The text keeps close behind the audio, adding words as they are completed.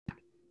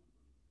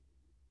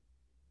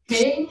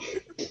Hey.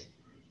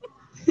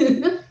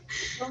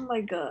 Oh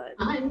my god.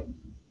 Hi,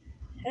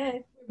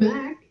 Hey. we're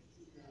back.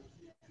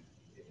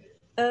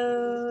 What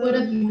Uh,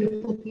 up,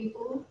 beautiful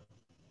people?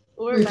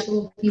 we're back.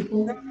 Virtual I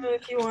people. don't know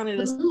if you wanted to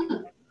What's say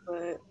up? that,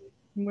 but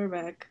we're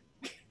back.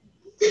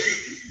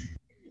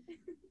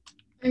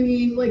 I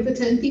mean, like the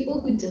 10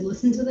 people who did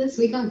listen to this,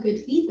 we got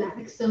good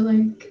feedback. So,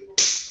 like,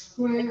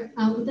 we're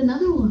out with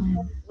another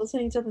one.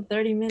 Listening to the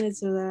 30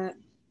 minutes of that,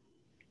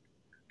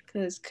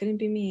 because couldn't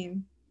be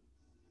me.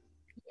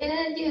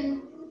 Yeah, yeah.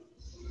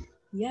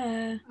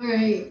 Yeah. All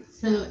right.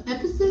 So,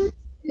 episode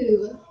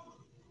 2.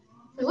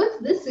 So, what's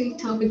this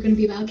week's topic going to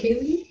be about,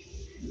 Kaylee?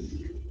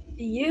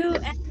 You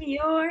and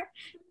your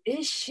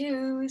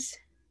issues.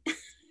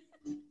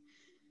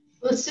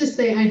 Let's just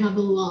say I have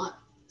a lot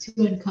to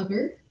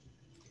uncover.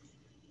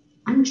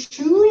 I'm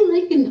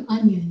truly like an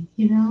onion,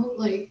 you know?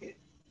 Like,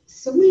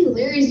 so many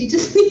layers you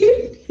just need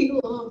to peel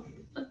off.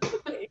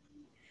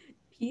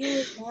 Peel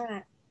it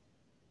back.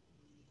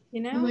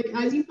 You And know? like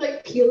as you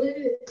like peel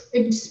it,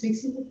 it just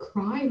makes you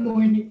cry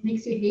more and it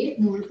makes you hate it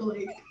more. But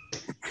like,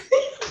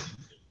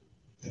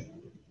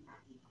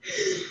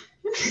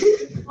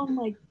 Oh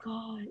my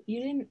god.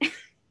 You didn't.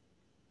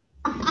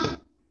 I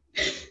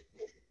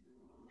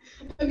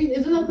mean,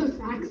 isn't that the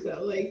facts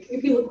though? Like,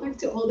 if you look back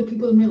to all the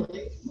people in my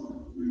life,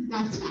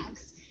 that's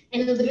facts,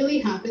 and it literally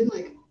happened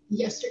like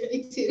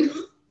yesterday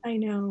too. I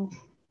know.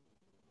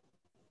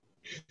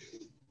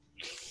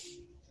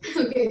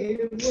 Okay,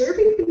 where are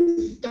we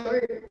gonna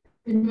start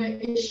in my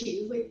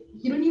issues? Like,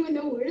 you don't even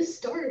know where to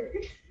start.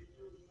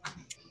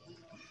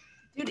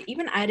 Dude,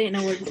 even I didn't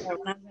know where to start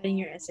when I was writing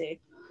your essay.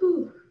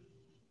 Whew.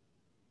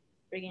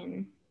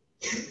 Friggin'.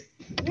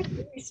 Where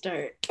do we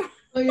start?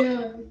 Oh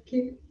yeah,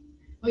 okay.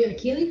 Oh yeah,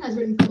 Kaylee has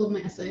written a couple of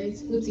my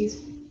essays. Oopsies.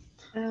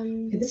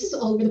 Um, Okay, this is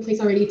all over the place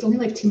already. It's only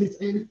like 2 minutes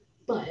in,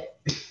 but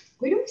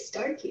where do we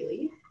start,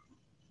 Kaylee?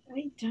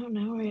 I don't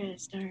know where to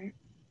start.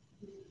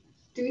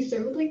 Do we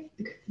start with like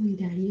the curly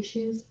daddy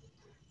issues?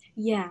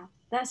 Yeah,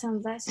 that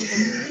sounds like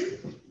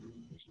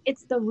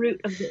it's the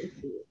root of the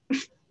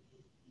issue.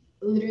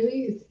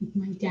 Literally,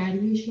 my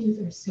daddy issues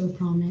are so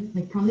prominent.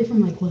 Like probably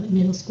from like what,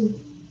 middle school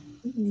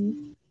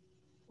Mm-hmm.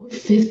 or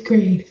fifth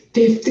grade.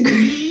 Fifth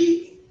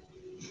grade.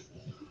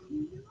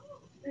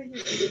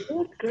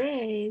 Good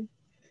grade.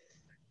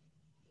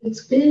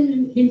 It's been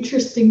an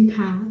interesting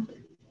path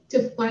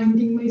to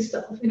finding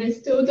myself, and I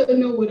still don't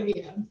know what I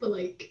am. But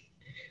like,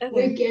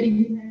 we're Okay.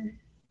 getting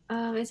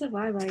there. It's a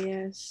vibe, I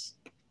guess.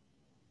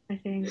 I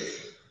think.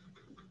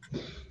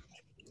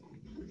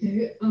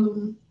 Okay.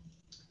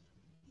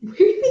 Where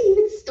do we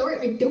even start?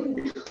 I don't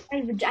know.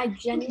 I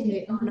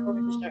genuinely Okay. don't know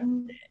where to start.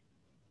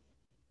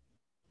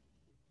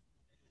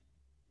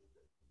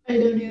 I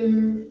don't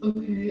either.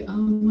 Okay.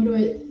 What do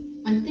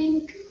I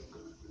think.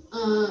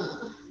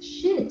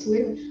 Shit.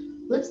 Where?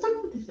 Let's talk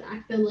about the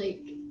fact that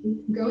like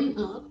growing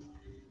up,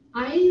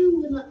 I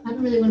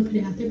don't really want to put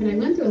it out there, but I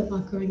went through a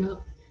lot growing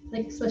up,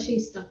 like especially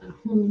stuff at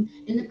home.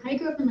 And I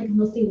grew up in like a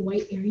mostly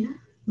white area,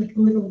 like a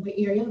literal white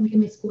area. Like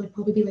in my school, I'd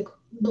probably be like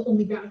the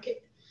only brown kid.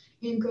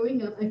 And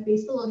growing up, I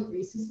faced a lot of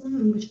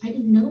racism, which I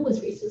didn't know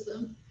was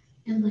racism.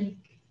 And like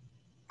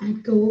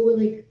I'd go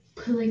like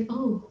put like,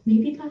 oh,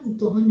 maybe if I was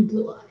blonde and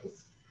blue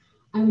eyes,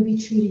 I would be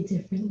treated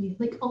differently.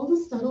 Like all the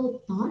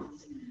subtle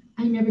thoughts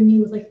I never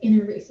knew was like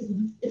inner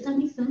racism. If that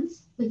makes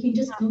sense, like you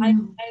just don't I,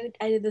 know.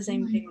 I did the And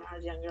same thing when I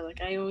was younger.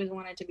 Like I always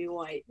wanted to be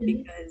white like,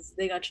 because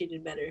they got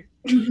treated better.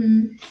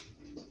 mm-hmm.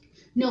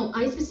 No,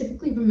 I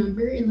specifically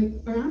remember in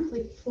like around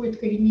like fourth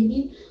grade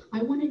maybe,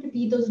 I wanted to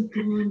be those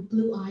blonde,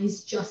 blue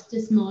eyes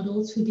justice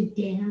models who could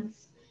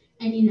dance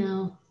and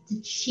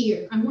to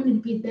cheer. I wanted to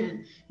be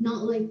them,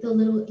 not like the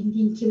little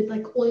Indian kid with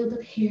like oiled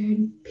up hair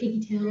and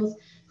pigtails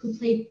who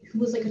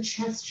was like a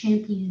chess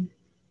champion.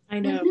 I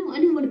Like know. no, I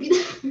didn't want to be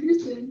that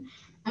person.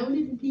 I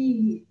wanted to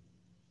be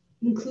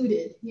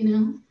included.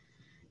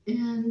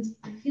 And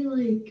I feel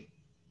like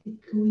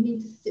going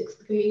into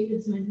sixth grade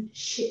is when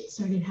shit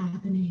started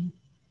happening.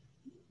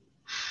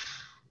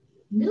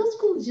 Middle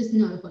school was just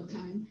not a fun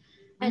time.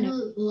 I I know.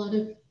 know a lot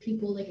of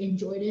people like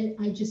enjoyed it.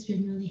 I just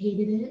genuinely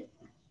hated it.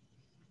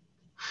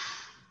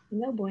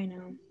 No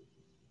bueno.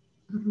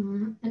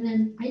 And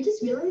then I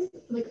just realized,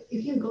 like,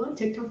 if you go on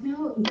TikTok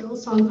now,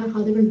 girls talk about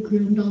how they were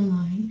groomed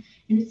online,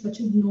 and it's such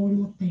a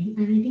normal thing.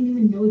 And I didn't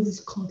even know this is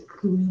called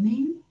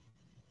grooming.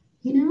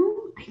 I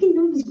didn't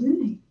know it was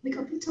grooming. Like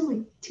up until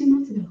like 2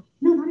 months ago.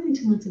 No, not even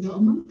 2 months ago. A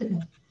month ago.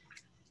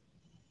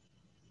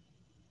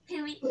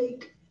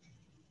 Like,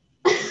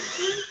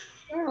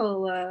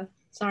 Girl,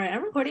 sorry,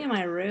 I'm recording in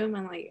my room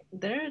and like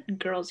there are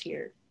girls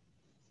here.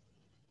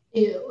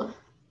 ew.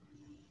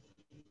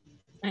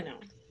 I know.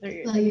 They're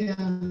here. Like,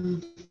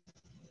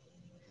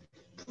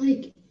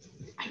 like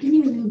I didn't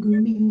even know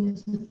grooming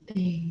was a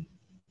thing.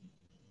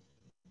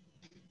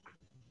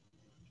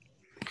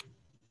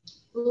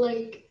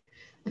 Like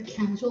a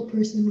casual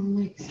person on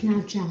like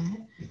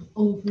Snapchat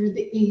over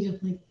the age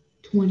of like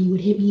 20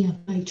 would hit me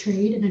up by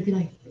trade, and I'd be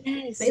like,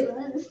 Yes. say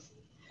less.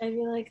 I'd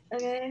be like,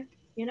 okay,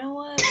 you know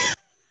what?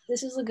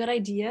 This is a good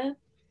idea.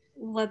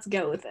 Let's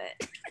go with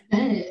it.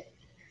 Bet.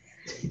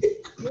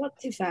 Not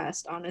too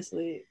fast,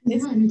 honestly.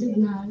 It's Yeah, it does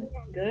not.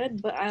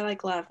 good, but I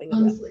like laughing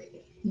about Honestly,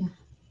 yeah.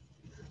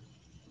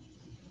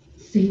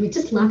 Same. It's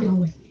just laughing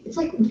away. It's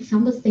like we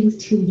found those things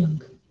too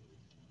young,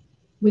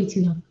 way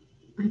too young.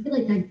 I feel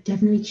like that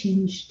definitely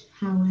changed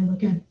how I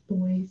look at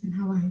boys and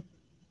how I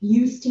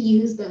used to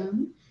use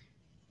them.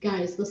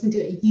 Guys, listen to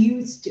it.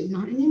 Used to,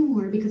 not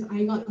anymore, because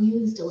I got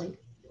used to like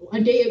a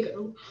day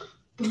ago.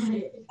 But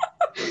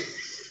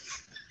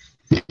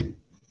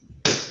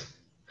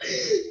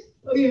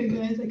oh yeah,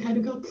 guys, I kind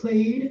of got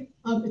played.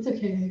 It's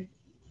okay.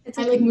 It's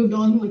I okay. like moved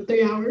on in like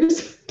 3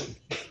 hours.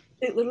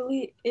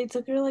 It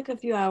took her like a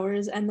few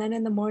hours, and then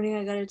in the morning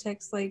I got a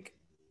text like,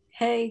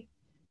 "Hey,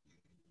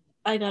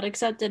 I got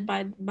accepted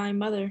by my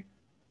mother,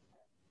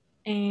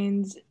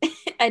 and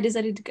I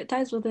decided to cut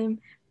ties with him."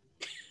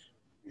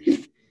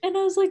 And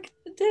I was like,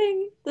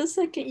 "Dang!" The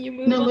second you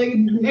move Not on, like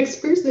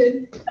next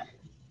person.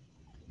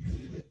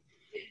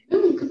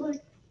 No, because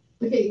like,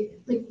 okay,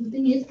 like the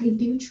thing is, I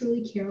do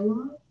truly care a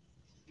lot,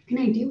 and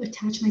I do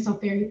attach myself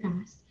very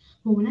fast.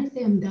 But when I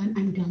say I'm done,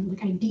 I'm done.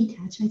 Like I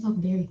detach myself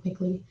very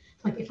quickly.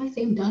 Like if I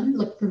say I'm done,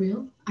 like for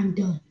real, I'm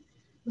done.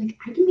 Like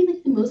I can be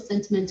like the most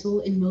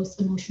sentimental and most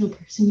emotional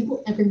person you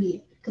will ever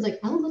meet. Because like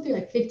I'll go through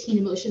like 15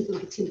 emotions in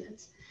like 2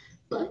 minutes.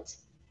 But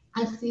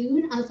as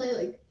soon as I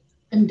like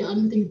am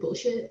done with your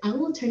bullshit, I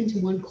will turn into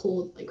one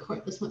cold, like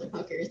heartless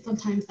motherfucker.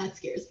 Sometimes that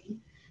scares me.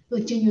 But,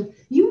 like genuine,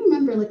 you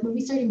remember like when we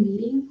started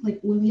meeting, like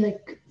when we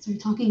like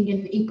started talking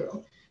again in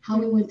April, how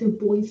we went through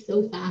boys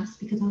so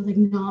fast because I was like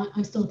not, I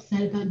was still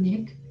upset about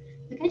Nick.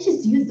 Like I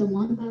just used them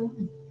one by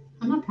one.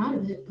 I'm not proud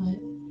of it, but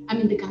I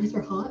mean the guys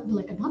were hot, but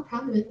like I'm not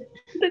proud of it.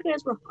 the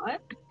guys were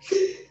hot.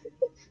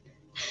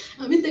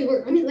 I mean they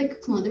were. I mean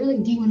like come on, they were like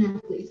D1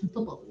 athletes and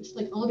footballers.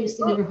 Like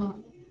obviously they Bro, were hot.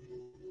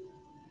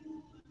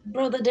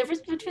 bro, the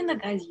difference between the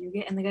guys you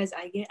get and the guys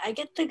I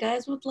get the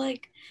guys with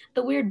like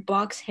the weird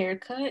box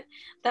haircut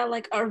that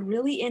like are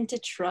really into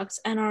trucks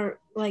and are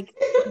like,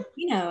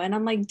 and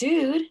I'm like,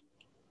 dude,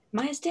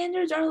 my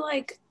standards are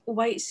like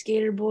white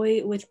skater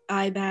boy with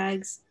eye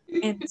bags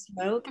and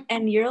smoke,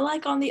 and you're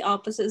like on the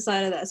opposite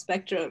side of that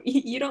spectrum.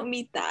 You don't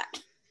meet that.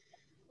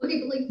 Okay,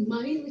 but like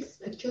my like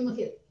spectrum,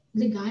 okay,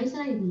 the guys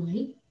that I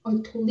like are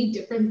totally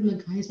different from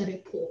the guys that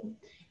I pull.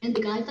 And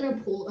the guys that I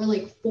pull are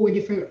like 4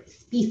 different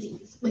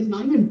species, like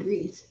not even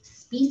breeds,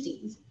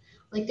 species.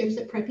 Like there's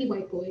the preppy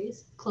white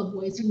boys, club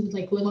boys who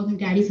like live on their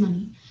daddy's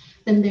money.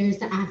 Then there's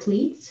the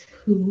athletes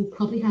who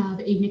probably have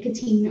a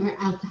nicotine or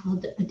alcohol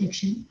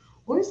addiction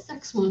or a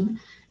sex one.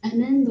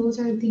 And then those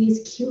are these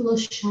cute little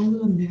shy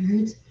little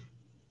nerds,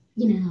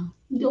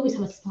 you always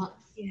have a spot,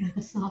 Yeah. like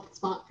a soft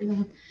spot for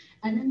them.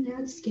 And then there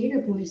are the skater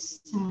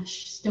boys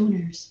slash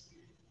stoners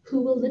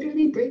who will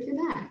literally break your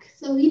back.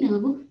 So,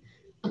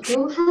 a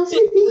girl has her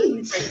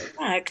needs.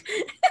 Back.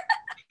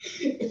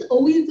 It's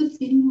always the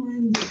skinny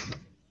ones.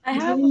 I I'm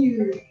have telling a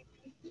you.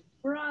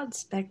 broad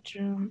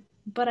spectrum,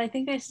 but I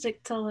think I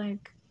stick to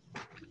like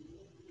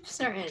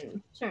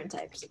certain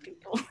types of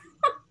people.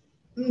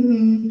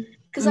 Mm-hmm.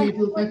 Because I I mean, have if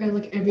you look like back at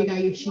like every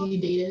guy she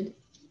dated,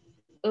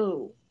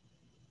 oh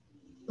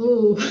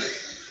oh,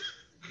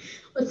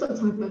 let's not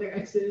talk about our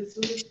exes.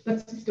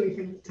 That's a story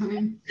for another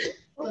time.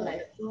 oh my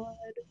But god.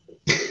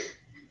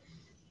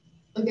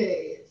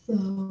 okay,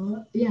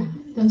 so yeah,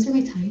 those are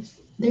my types.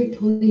 They're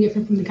totally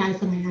different from the guys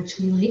that I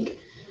actually like.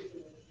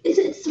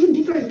 It's so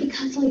different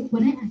because like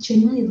when I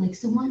genuinely like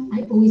someone,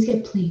 I always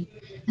get played.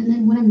 And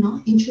then when I'm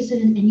not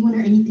interested in anyone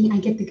or anything, I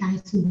get the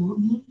guys who want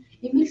me.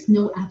 It makes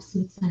no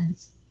absolute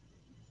sense.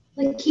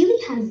 Like Keely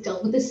has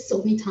dealt with this so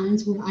many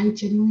times where I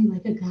genuinely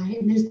like a guy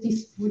and there's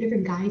these 4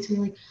 different guys who are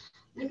like,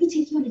 let me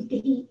take you on a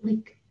date.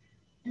 Like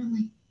and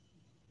I'm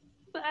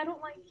But I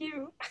don't like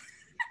you.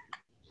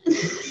 like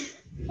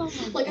Oh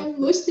my like god. I'm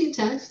emotionally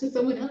attached to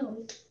someone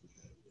else.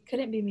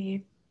 Couldn't be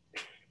me.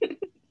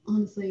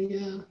 Honestly,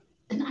 yeah.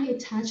 And I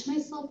attach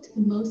myself to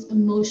the most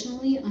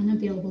emotionally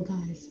unavailable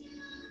guys.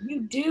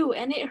 You do,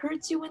 and it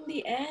hurts you in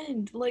the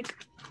end. Like,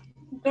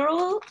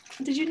 girl,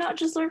 did you not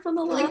just learn from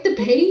the I last? like the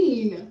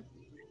pain.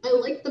 I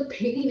like the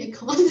pain it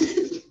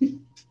causes.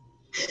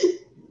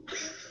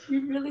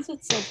 You really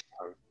said self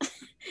power.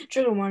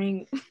 Trigger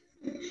warning.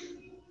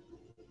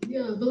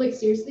 Yeah, but like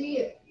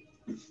seriously,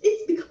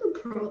 it's become a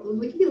problem.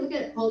 Like if you look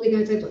at all the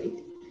guys I've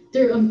liked,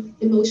 they're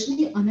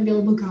emotionally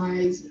unavailable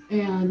guys,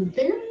 and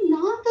they're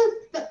not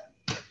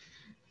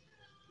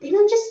they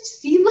don't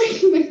just seem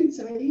like my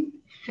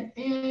type.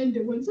 And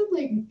once I'm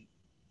like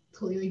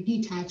totally like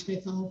detached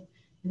myself,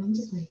 and I'm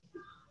just like,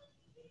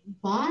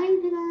 why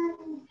did I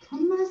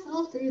put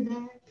myself through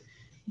that?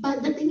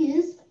 But the thing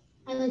is,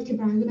 I like to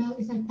brag about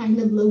is I find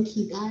the low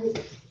key guys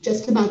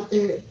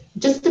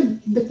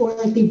before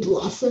like they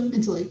blossom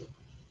into like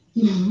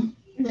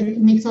like it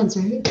makes sense,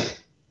 right?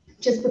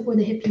 Just before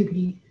they hit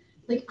puberty.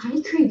 Like I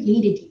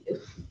created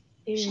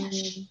you. Shush.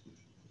 Period.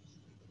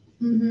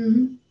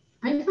 Mm-hmm.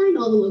 I find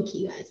all the low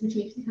key guys, which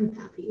makes me kind of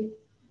happy.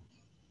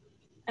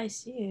 I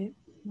see it.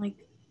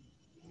 Like,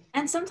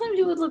 and sometimes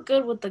you would look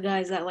good with the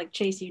guys that like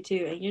chase you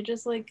too, and you're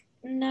just like,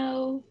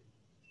 no,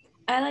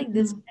 I like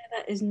this No. guy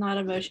that is not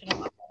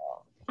emotional.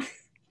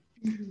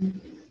 Mm-hmm.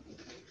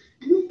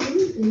 And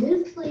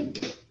this,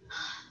 like,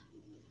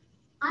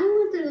 I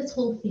went through this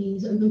whole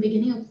phase in the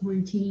beginning of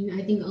quarantine.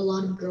 I think a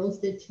lot of girls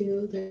did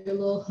too. Their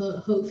little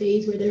hoe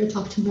phase where they would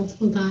talk to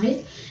multiple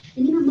guys.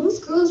 And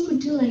most girls would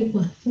do like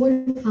what, 4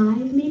 to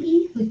 5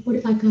 maybe? Like 4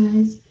 to 5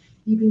 guys,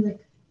 maybe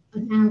like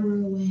an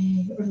hour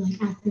away or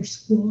like after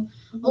school.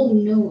 Oh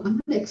no,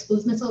 I'm gonna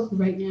expose myself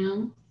right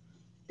now.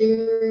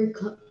 There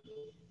are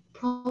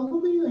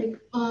probably like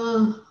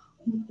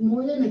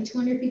more than like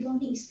 200 people on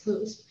the East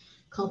Coast,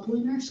 couple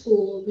in our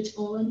school, which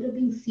all ended up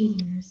being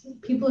seniors,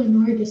 people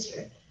in our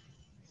district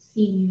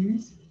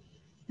seniors,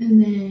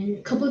 and then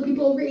a couple of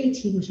people over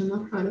 18, which I'm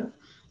not proud of.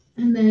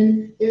 And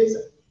then there's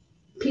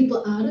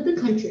people out of the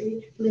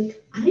country.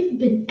 Like, I've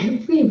been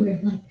everywhere.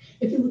 Like,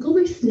 if you look on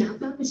my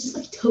Snap map, it's just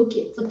like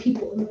tokens of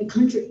people in like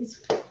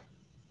countries.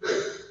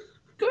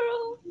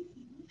 Girl.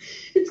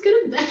 It's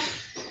kind of bad.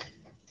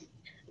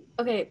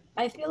 Okay,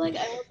 I feel like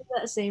I went through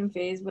that same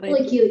phase, but I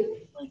Like, you.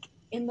 like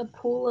in the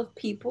pool of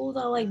people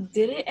that like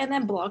did it and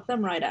then blocked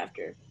them right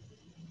after.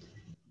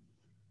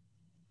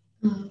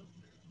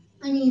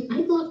 I mean,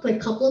 I blocked like a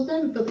couple of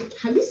them, but like,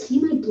 have you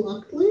seen my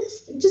blocked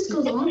list? It just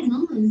goes on and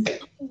on.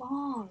 So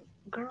long,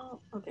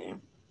 girl. Okay.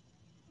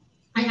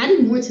 I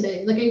added more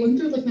today. Like, I went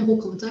through like my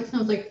whole contacts, and I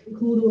was like,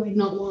 who do I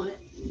not want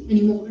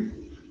anymore?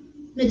 And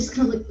I just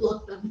kind of like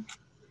blocked them.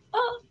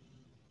 Oh,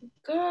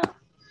 girl.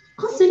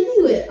 I'll send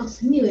you it. I'll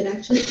send you it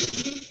actually.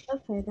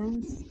 Okay,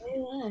 then say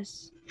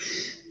less.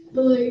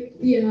 But like,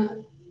 yeah,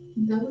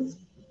 that was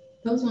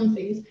one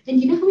phase. And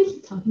you know how we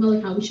keep talking about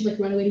like how we should like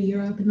run away to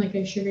Europe and like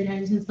our sugar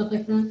daddies and stuff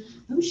like that?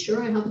 I'm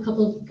sure I have a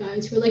couple of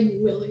guys who are like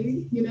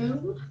willing,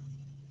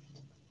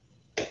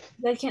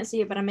 They can't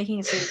see it, but I'm making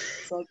it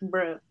serious. It's like,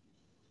 bro.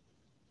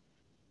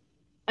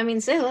 I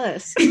mean, say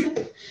less.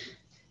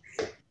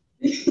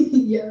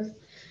 Yes.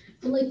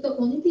 But like the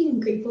only thing I'm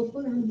grateful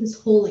for out of this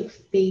whole like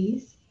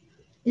phase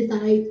is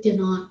that I did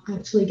not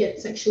actually get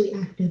sexually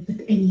active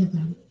with any of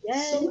them.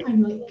 Yes. So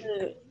I'm like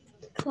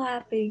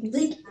clapping.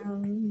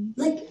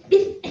 Like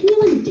if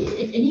anyone did,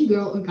 if any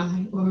girl or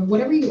guy or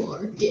whatever you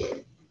are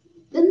did,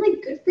 then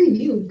like good for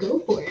you, go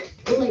for it.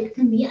 But like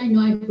for me, I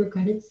know I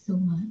regret it so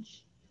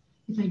much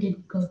if I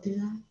did go through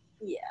that.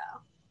 Yeah,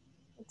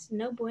 it's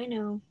no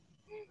bueno.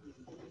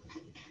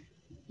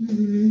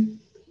 Mm-hmm.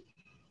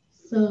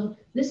 So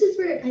this is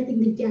where I think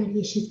the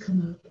daddy issues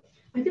come up.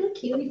 I feel like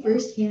Kaylee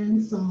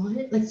firsthand saw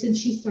it, like since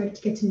she started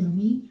to get to know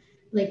me,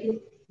 like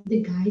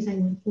the guys I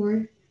went for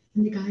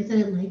and the guys that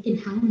I like, and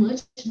how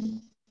much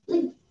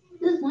like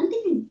there's one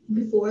thing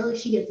before like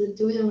she gets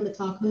into it I want to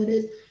talk about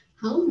is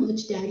how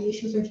much daddy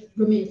issues are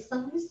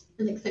romanticized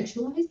and like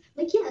sexualized.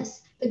 Like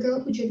yes, the girl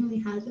who generally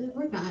has it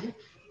or guy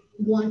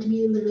want to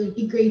be literally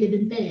degraded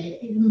in bed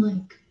and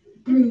like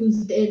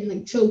bruised and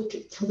like choked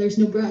till there's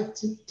no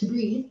breath to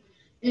breathe,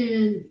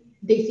 and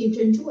they seem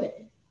to enjoy it.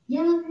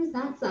 Yeah, there's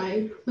that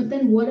side, but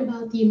then what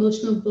about the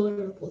emotional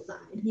vulnerable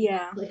side?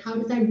 Yeah. Like how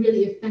does that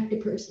really affect a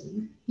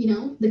person?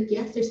 Like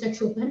yes, there's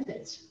sexual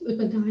benefits if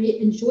a guy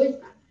enjoys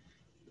that,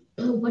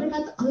 but what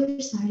about the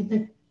other side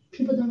that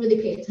people don't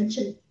really pay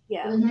attention?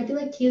 Yeah. And I feel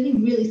like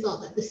Kaylee really saw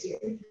that this year.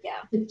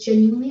 Yeah. Like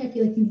genuinely, I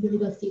feel like you really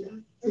got to see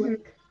that. So,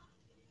 like,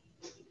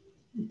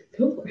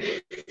 go for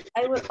it.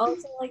 I would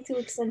also like to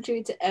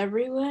accentuate to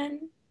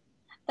everyone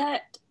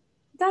that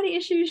daddy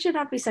issues should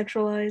not be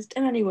sexualized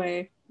in any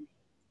way.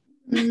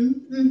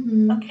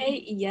 Mm-hmm.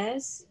 Okay,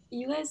 yes,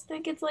 you guys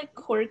think it's like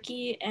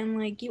quirky and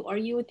like you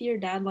argue with your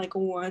dad like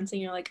once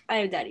and you're like, I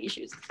have daddy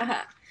issues.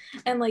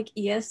 And like,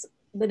 yes,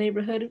 The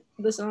Neighborhood,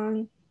 the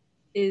song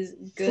is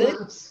good.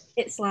 Slaps.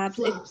 It slaps.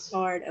 It's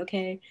hard,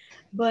 okay?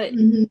 But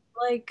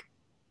like,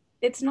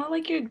 it's not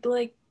like you're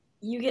like,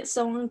 you get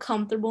so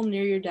uncomfortable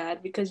near your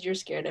dad because you're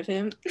scared of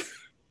him.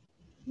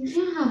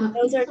 Yeah.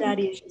 Those are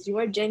daddy issues. You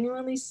are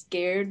genuinely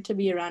scared to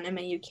be around him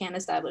and you can't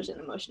establish an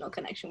emotional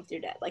connection with your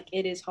dad. Like,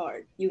 it is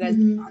hard. You guys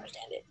don't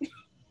understand it.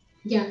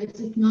 Yeah, it's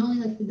like not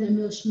only like the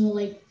emotional,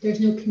 like there's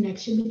no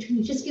connection between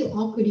you, just feel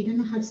awkward. You don't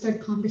know how to start a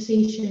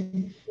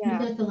conversation. Yeah.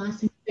 Maybe like the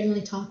last time you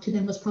generally talked to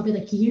them was probably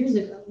like years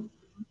ago,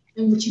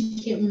 and which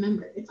you can't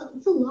remember. It's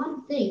a lot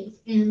of things,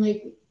 and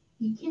like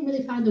you can't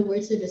really find the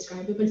words to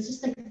describe it, but it's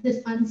just like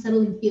this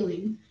unsettling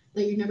feeling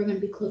that you're never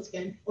going to be close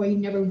again, or you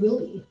never will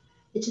be.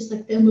 It's just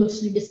like the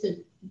emotionally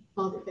distant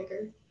father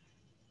figure.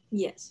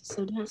 Yes,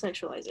 so don't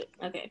sexualize it.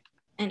 Okay.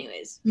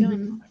 Anyways,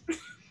 going on.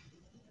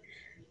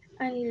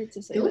 I needed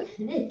to say Go that.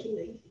 ahead,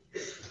 Kaylee.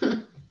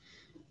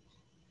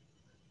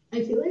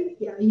 I feel like,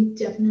 yeah, you've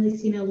definitely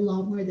seen it a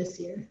lot more this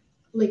year.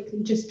 Like,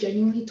 just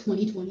genuinely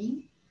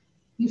 2020,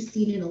 you've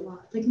seen it a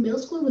lot. Like, middle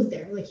school was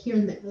there, like, here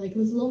and there. Like, it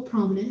was a little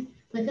prominent.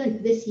 But I feel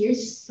like this year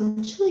is just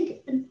such,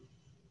 like,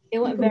 it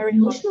went like, very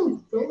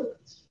emotional roller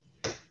coaster.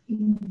 It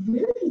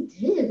really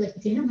did. Like,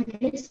 damn, like,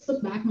 I just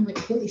look back and I'm like,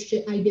 holy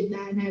shit, I did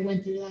that and I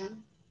went through that.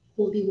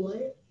 Holy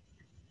what?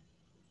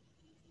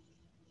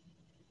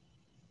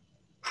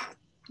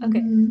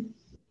 Okay.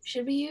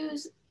 Should we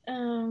use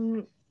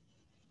him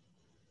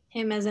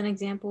as an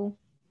example?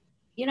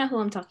 You know who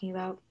I'm talking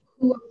about.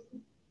 Who?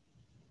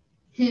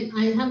 Him.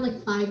 I have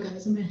like 5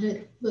 guys in my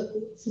head. Look,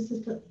 The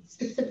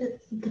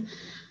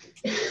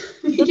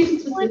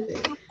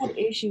specific. had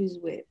issues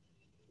with.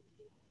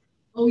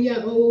 Oh yeah.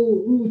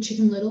 Oh, ooh,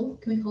 Chicken Little.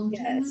 Can we call him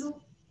Chicken Yes.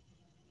 Little?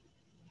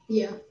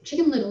 Yeah,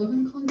 Chicken Little. We're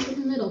gonna call him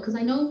Chicken Little because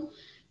I know,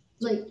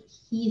 like,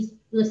 he's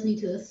listening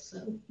to this.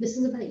 So this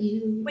is about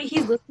you. Wait,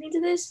 he's listening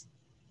to this?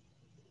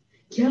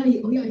 Yeah.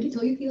 Oh yeah. I did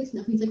tell you he likes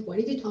nothing. He's like, why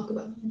did you talk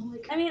about me? And I'm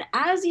like, I mean,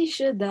 as you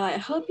should though. I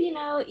hope you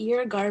know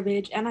you're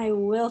garbage and I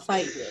will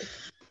fight you.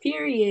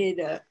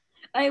 Period.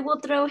 I will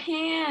throw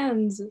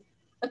hands.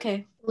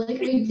 Okay.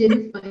 like I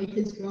did fight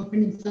his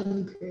girlfriend in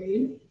 7th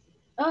grade.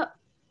 Uh,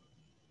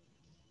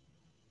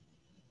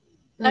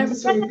 I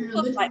That's a remember I story got for into a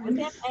another fight with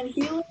time. him, and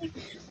he like,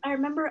 I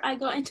remember I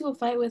got into a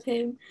fight with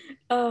him,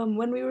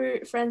 when we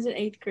were friends in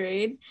 8th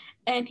grade,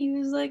 and he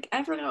was like,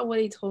 I forgot what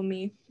he told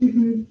me,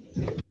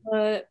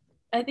 but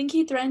I think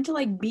he threatened to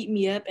like beat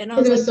me up, and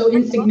Because it was so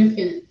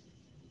insignificant.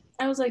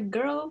 I was like,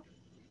 girl,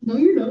 No,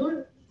 you're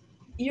not.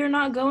 you're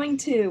not going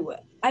to.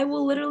 I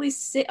will literally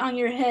sit on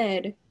your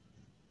head.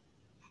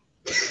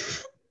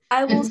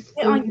 I will And sit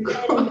oh on your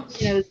head and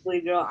gosh.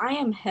 nosebleed, girl. I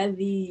am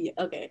heavy.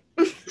 Okay.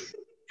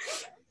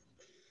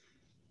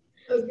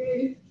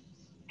 Okay.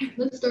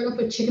 Let's start off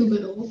with Chicken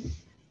Little.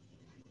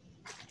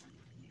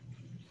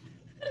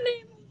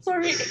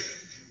 Sorry.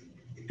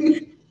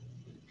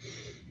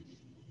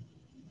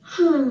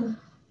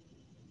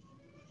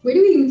 Where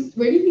do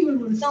we even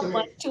want to So start?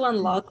 much to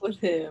unlock with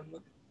him.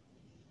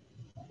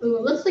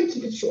 Let's like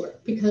keep it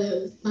short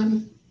because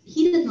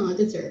he does not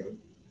deserve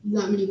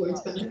that many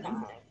words about him.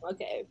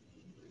 Okay.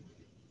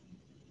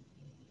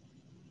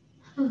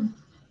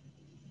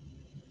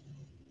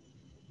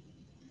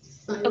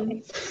 Silence.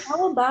 Okay.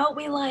 How about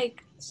we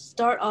like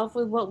start off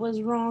with what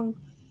was wrong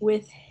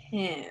with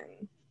him?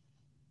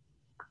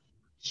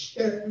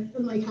 Sure.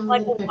 And like how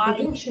Like that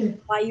affected. Yeah, sure.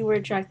 why you were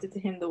attracted to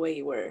him the way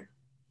you were.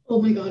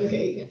 Oh my god,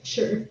 okay, yeah,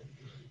 sure.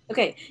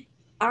 Okay.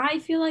 I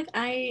feel like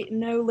I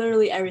know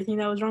literally everything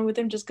that was wrong with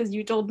him just because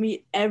you told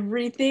me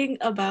everything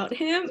about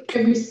him.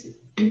 Every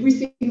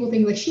single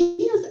thing. Like she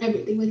knows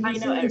everything. Like I you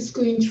know see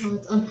like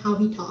screenshots of how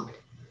he talked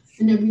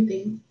and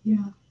everything.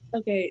 Yeah.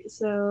 Okay,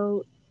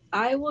 so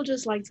I will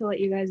just like to let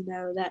you guys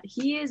know that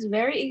he is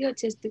very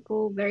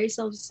egotistical, very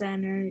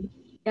self-centered.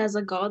 He has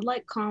a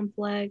godlike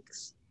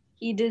complex.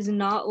 He does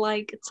not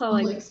like to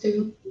like Complex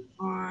too.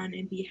 on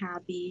and be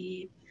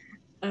happy.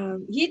 I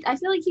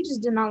feel like he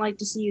just did not like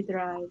to see you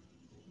thrive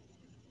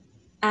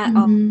at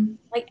all. Mm-hmm.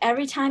 Like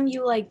every time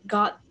you like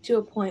got to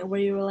a point where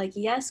you were like,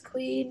 "Yes,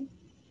 queen,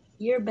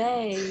 you're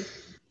bae."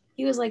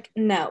 He was like,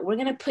 "No, we're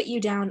gonna put you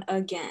down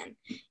again."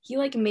 He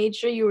like made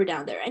sure you were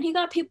down there, and he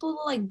got people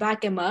to like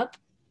back him up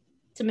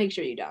to make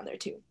sure you're down there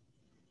too.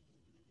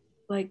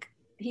 Like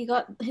he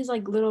got his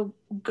like little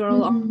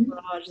girl Mm-hmm.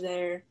 entourage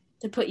there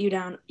to put you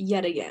down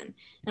yet again.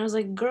 And I was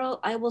like,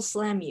 "Girl, I will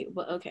slam you,"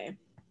 but okay.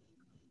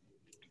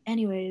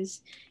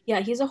 Anyways, yeah,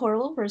 he's a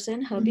horrible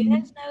person. Hope you Mm-hmm.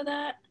 guys know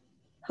that.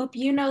 Hope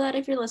you know that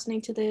if you're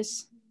listening to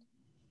this.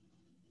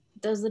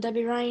 Does the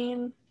Debbie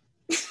Ryan?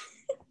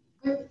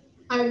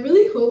 I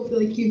really hope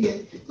like you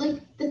get like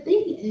the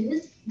thing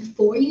is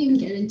before you even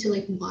get into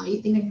like why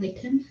you think I liked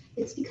him,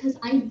 it's because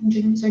I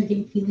genuinely started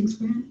getting feelings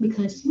for him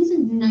because he was a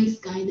nice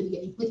guy in the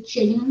beginning. Like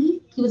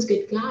genuinely, he was a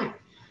good guy.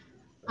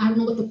 I don't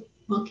know what the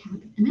fuck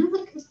happened. And I was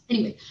like,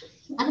 anyway,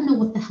 I don't know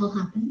what the hell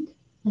happened.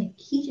 Like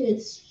he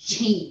just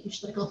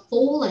changed like a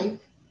full like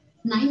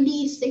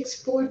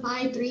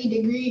 96.453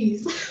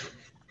 degrees.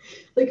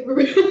 Like for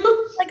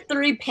real. Like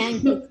 3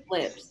 pancake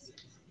flips,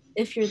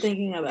 if you're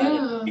thinking about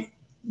it. Yeah.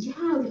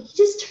 Yeah, like, he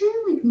just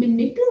turned like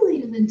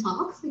manipulative and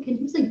toxic, and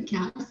he was like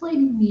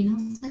gaslighting me, and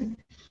I was like,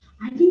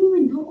 I didn't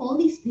even know all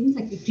these things.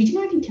 Like, did you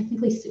know I can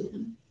technically sue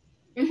him?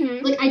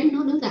 Mm-hmm. Like, I did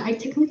not know that. I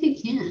technically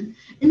can.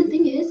 And the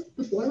thing is,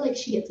 before like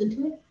she gets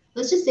into it,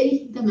 let's just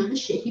say the amount of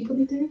shit he put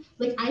me through.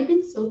 Like, I've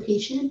been so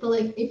patient, but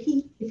like, if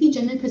he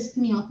genuinely pisses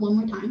me off one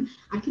more time,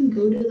 I can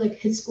go to like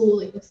his school,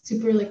 like a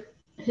super like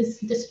his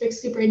district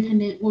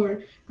superintendent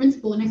or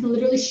principal, and I can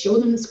literally show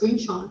them the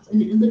screenshots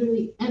and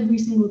literally every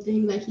single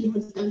thing that he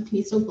has done to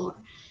me so far,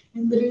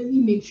 and literally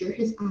make sure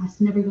his ass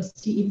never goes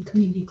to even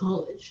community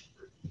college.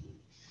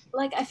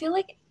 Like I feel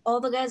like all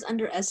the guys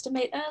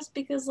underestimate us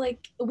because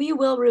like we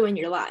will ruin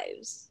your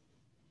lives.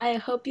 I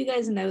hope you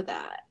guys know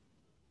that.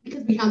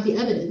 Because we have the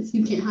evidence,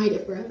 you can't hide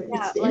it forever.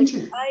 Yeah, It's the like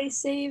internet. I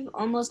save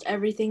almost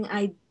everything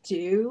I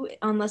do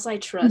unless I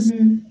trust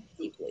Mm-hmm.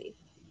 deeply.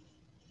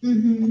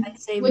 Mm-hmm. I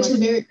save Which most, is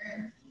very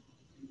rare.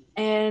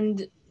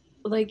 and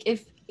like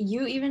if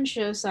you even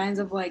show signs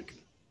of like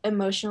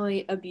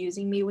emotionally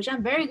abusing me, which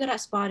I'm very good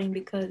at spotting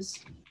because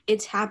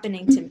it's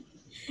happening to me.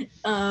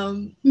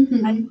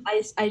 Mm-hmm.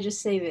 I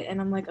just save it and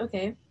I'm like,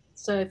 okay,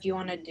 so if you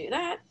want to do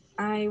that,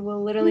 I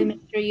will literally make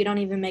sure you don't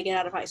even make it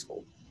out of high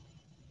school.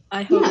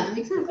 I hope Yeah, you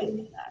guys do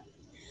exactly.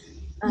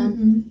 that.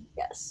 Mm-hmm.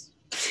 Yes.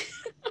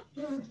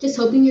 Yeah. Just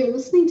hoping you're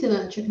listening to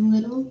that, Chicken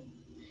Little.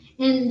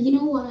 And you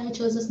know why I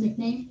chose this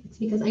nickname? It's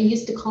because I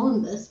used to call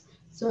him this.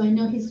 So I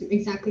know he's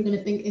exactly going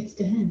to think it's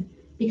to him.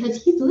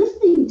 Because he's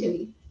listening to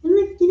me. And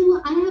like, you know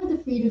what? I have the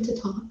freedom to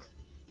talk.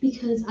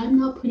 Because I'm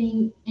not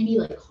putting any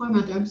like harm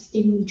out there. I'm just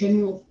stating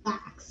general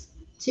facts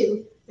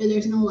too. or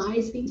there's no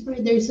lies being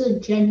spread. There's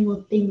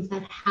genuine things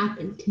that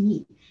happen to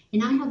me.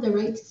 And I have the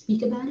right to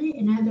speak about it,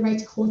 and I have the right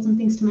to hold some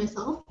things to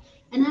myself,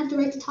 and I have the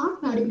right to talk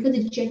about it because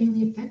it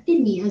genuinely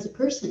affected me as a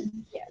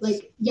person. Yes.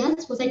 Like,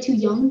 yes, was I too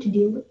young to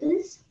deal with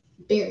this?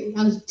 Very.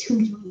 I was too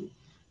young.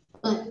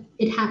 But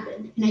it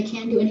happened, and I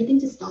can't do anything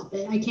to stop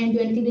it. I can't do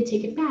anything to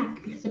take it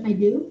back because if I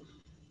do,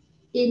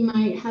 it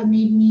might have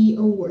made me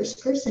a worse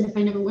person if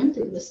I never went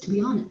through this, to be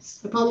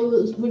honest. I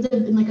probably would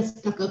have been like a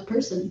stuck up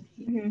person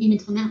even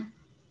till now.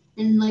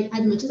 And like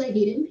as much as I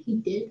hate him, he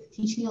did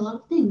teach me a lot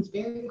of things,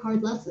 very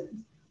hard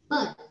lessons.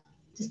 But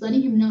just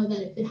letting him know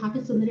that if it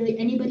happens to literally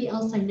anybody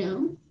else I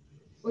know,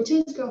 or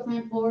to his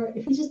girlfriend, or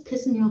if he's just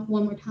pissing me off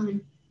one more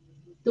time,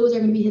 those are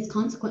going to be his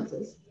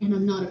consequences, and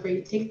I'm not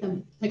afraid to take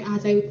them. Like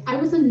as I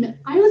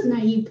was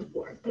naive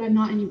before, but I'm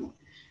not anymore,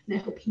 and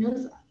I hope he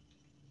knows that.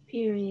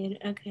 Period.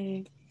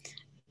 Okay.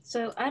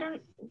 So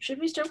should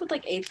we start with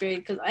like 8th grade?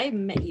 Because I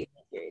met you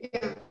in 8th grade.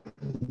 Yeah.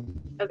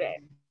 Okay.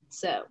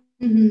 So.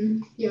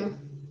 Yeah.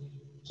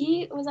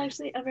 He was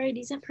actually a very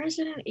decent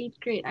person in 8th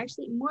grade.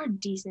 Actually, more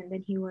decent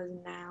than he was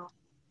now.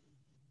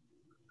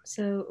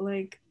 So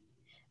like,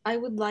 I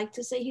would like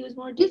to say he was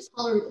more decent. It's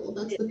tolerable.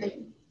 That's the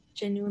thing.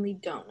 Genuinely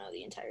don't know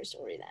the entire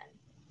story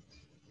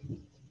then.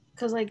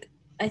 Because like,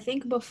 I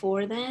think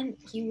before then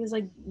he was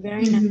like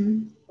very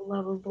nice,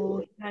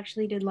 lovable. You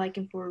actually did like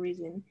him for a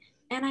reason,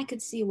 and I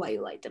could see why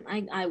you liked him.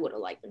 I would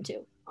have liked him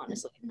too,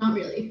 honestly. Not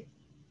really.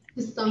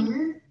 The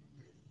summer.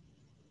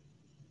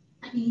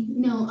 I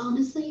mean, no,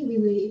 honestly,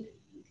 really,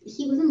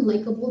 he wasn't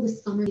likable the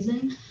summer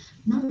season.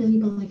 Not really,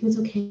 but like it was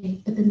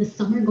okay. But then the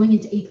summer going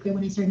into 8th grade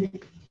when I started,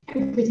 like,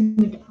 everything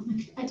went down.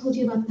 Like, I told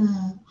you about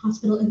the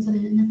hospital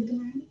incident and everything,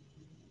 right?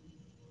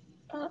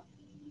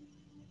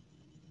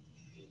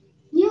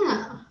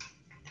 Yeah.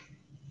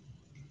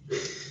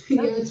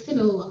 Yeah, it's been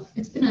a lot.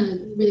 It's been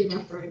a really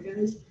rough ride,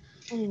 guys.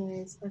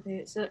 Anyways,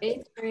 okay, so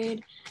 8th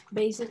grade,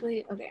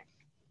 basically, okay.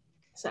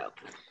 So,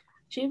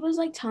 she was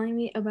like telling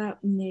me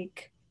about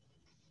Nick.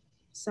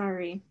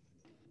 Sorry.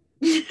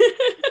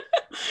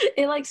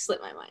 It like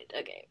slipped my mind.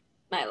 Okay.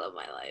 I love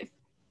my life.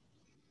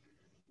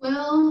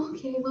 Well,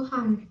 okay, well,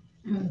 hi.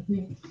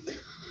 Nick.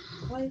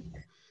 What?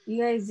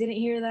 You guys didn't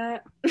hear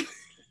that?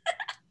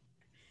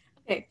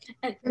 Okay.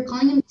 And You're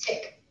calling him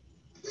Tick.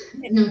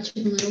 No,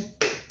 Chicken Little.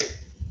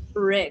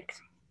 Rick.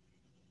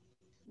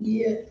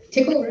 Yeah,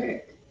 Tickle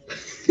Rick.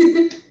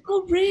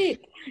 Oh,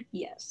 Rick.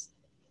 Yes.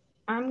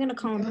 I'm gonna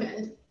call him.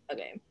 ahead.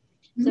 Okay.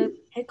 So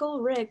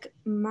Pickle Rick,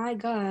 my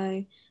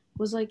guy,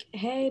 was like,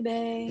 "Hey,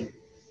 bae."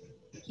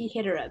 He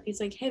hit her up. He's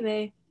like, "Hey,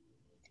 bae.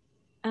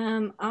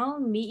 I'll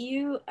meet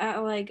you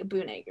at like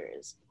Boone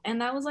Acres," and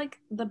that was like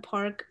the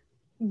park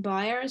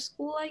by our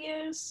school, I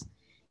guess.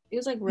 It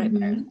was like right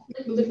by our school.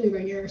 Like literally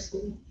right near our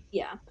school.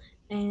 Yeah,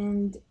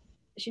 and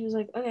she was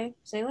like, "Okay,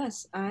 say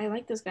less. I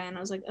like this guy," and I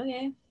was like,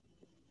 "Okay,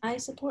 I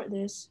support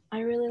this.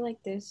 I really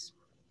like this.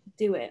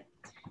 Do it."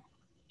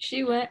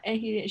 She went and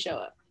he didn't show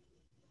up.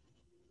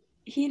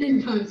 He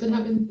didn't. 3 times. It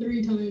happened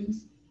 3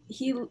 times.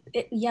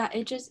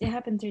 It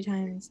happened 3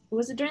 times.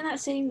 Was it during that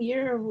same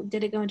year or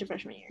did it go into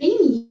freshman year?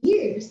 Same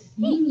years.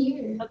 Same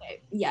year.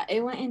 Okay, yeah,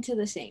 it went into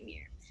the same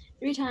year.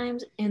 3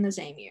 times in the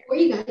same year.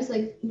 Before you guys,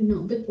 like,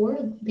 before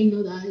they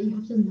know that, you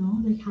have to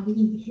know, like, how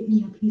he hit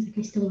me up. He's like,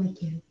 I still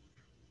like you.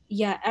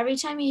 Yeah, every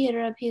time he hit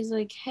her up, he's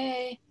like,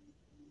 hey,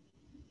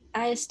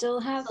 I still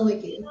have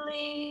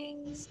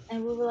feelings.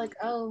 And we were like,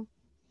 oh.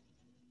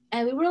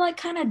 And we were like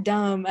kind of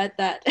dumb at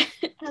that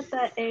at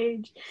that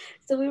age.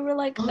 So we were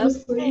like,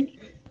 okay,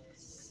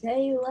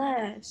 say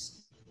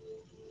less.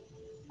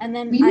 And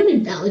then we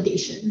wanted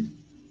validation.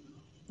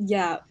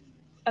 Yeah.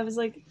 I was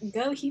like,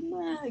 go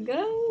Hima,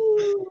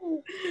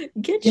 go.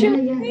 Get your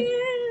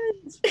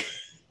hands.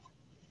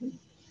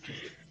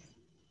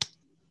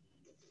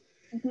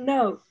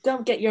 No,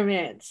 don't get your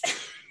mans.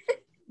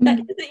 That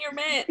isn't your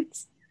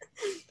mans.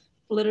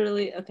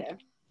 Literally, okay.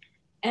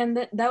 And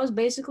that was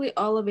basically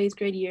all of 8th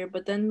grade year,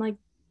 but then like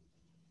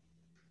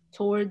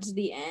towards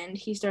the end,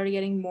 he started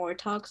getting more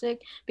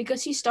toxic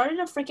because he started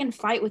a freaking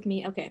fight with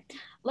me. Okay,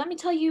 let me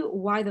tell you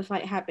why the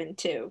fight happened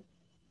too.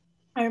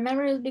 I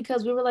remember it was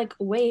because we were like,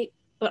 wait,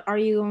 but are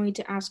you going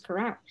to ask her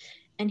out?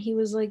 And he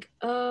was like,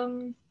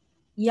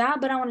 yeah,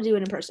 but I want to do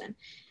it in person.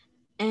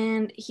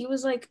 And he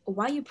was like,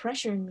 why are you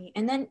pressuring me?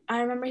 And then I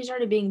remember he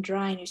started being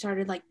dry and he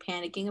started like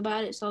panicking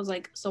about it. So I was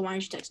like, so why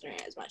aren't you texting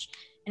her as much?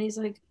 And he's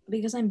like,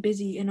 because I'm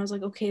busy. And I was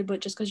like, okay, but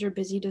just because you're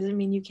busy doesn't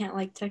mean you can't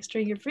like text her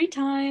in your free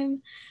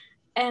time.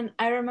 And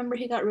I remember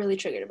he got really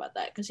triggered about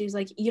that because he's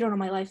like, you don't know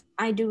my life.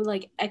 I do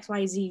like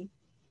XYZ.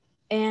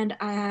 And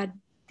I had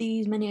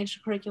these many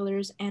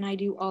extracurriculars and I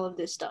do all of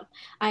this stuff.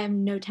 I have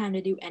no time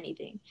to do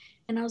anything.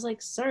 And I was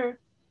like, sir,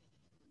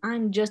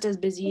 I'm just as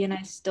busy and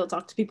I still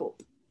talk to people.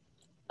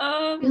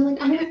 I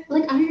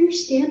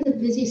understand the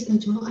busy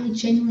schedule. I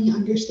genuinely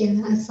understand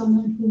that as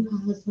someone who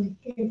has like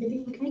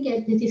everything. Like I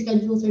get busy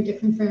schedules are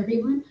different for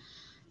everyone,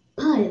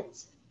 but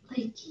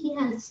like he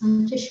had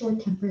such a short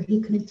temper. He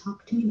couldn't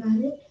talk to me about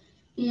it.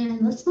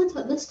 And let's talk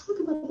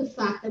about the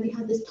fact that we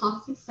had this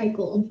toxic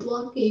cycle of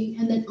blocking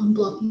and then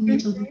unblocking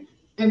each other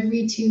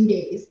every 2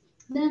 days.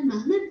 the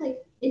amount of like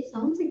it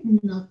sounds like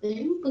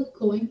nothing, but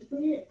going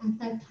through it at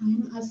that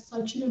time as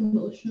such an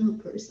emotional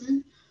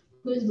person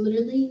who is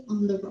literally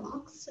on the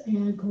rocks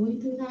and going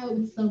through that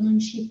with someone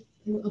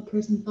a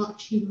person thought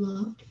she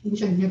loved,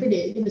 which I never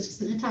did. It was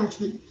just an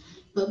attachment.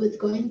 But with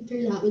going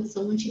through that with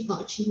someone she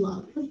thought she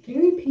loved was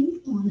very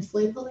painful,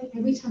 honestly. I felt like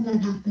every time that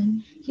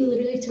happened, he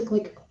literally took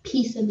like a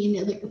piece of me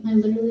and like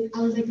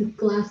I was like a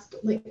glass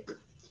like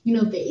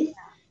vase,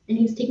 and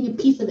he was taking a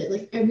piece of it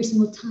like every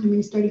single time, and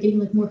it started getting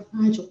like more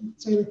fragile,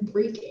 started like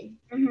breaking.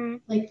 Mm-hmm.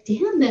 Like,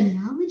 damn, the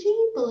analogy,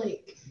 but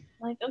like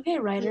okay,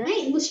 writer. my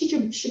English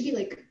teacher should be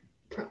like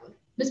proud.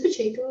 Miss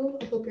Pacheco,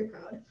 I hope you're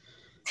proud.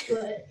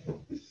 But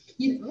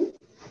you know,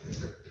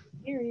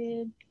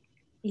 Period.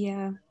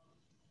 Yeah.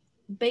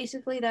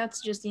 Basically,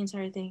 that's just the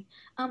entire thing.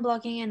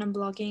 Unblocking and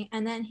unblocking,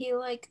 and then he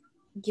like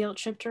guilt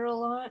tripped her a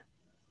lot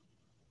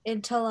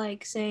into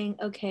like saying,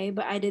 "Okay,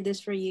 but I did this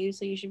for you,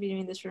 so you should be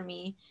doing this for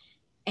me,"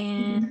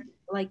 and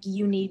like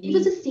you need it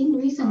was me. the same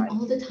reason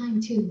all the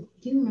time too.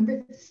 Do you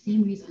remember the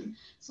same reason?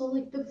 So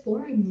like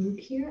before I moved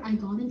here, I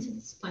got into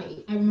this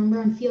fight. I remember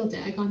on field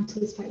day, I got into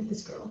this fight with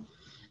this girl,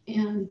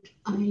 and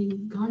I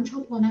got in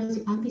trouble and I was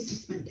about to be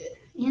suspended.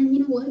 And you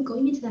know what?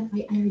 Going into that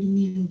fight, I already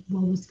knew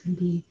what was going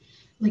to be.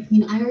 Like,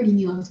 I already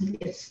knew I was going to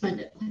get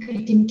suspended. Like,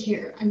 I didn't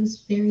care. I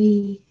was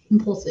very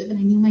impulsive and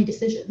I knew my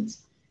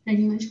decisions and I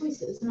knew my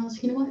choices. And I was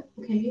like, you know what?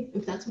 Okay,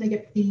 if that's what I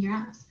get for beating your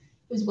ass,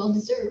 it was well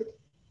deserved.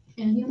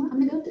 And you know what? I'm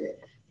going to go through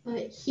it.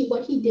 But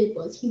what he did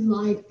was he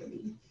lied for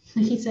me.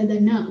 Like, he said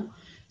that no,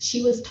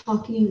 she was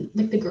talking,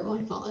 like the girl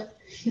I thought.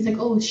 He's like,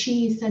 oh,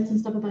 she said some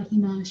stuff about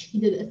Hema. She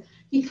did it.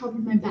 He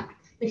covered my back.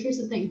 But here's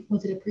the thing: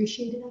 was it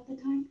appreciated at the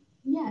time?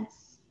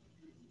 Yes.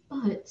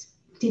 But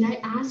did I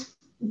ask?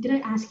 Did I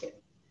ask him?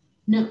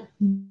 No,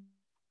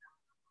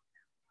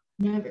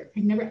 never. I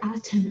never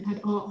asked him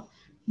at all.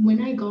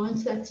 When I got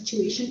into that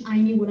situation, I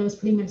knew what I was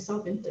putting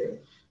myself in through.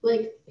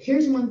 Like,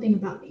 here's one thing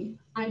about me: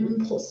 I'm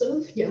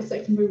impulsive. Yes,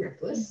 I can be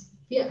reckless.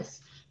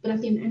 Yes. But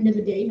at the end of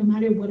the day, no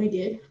matter what I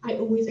did, I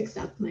always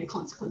accept my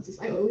consequences.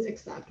 I always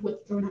accept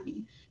what's thrown at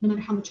me, no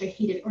matter how much I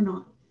hate it or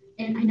not.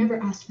 And I never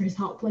asked for his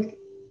help. Like,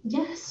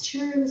 yes,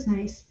 sure, it was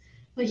nice,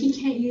 but he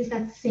can't use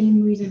that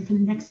same reason for the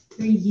next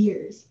 3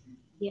 years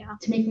Yeah.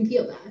 to make me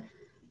feel bad.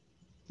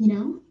 You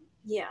know?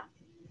 Yeah.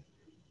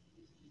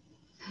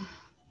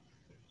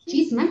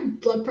 Jeez, my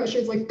blood pressure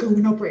is like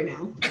going up right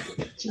now.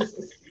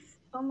 Jesus.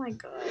 Oh my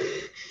god.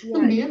 Yeah,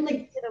 man,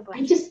 like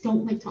I just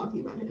don't like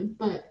talking about him,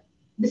 but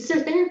this is our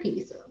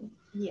therapy, so.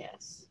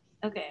 Yes.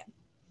 Okay.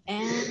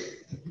 And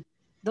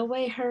the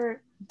way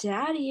her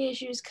daddy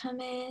issues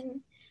come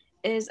in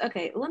is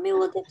okay. Let me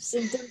look up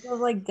symptoms of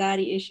like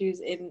daddy issues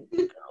in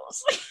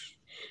girls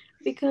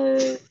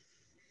because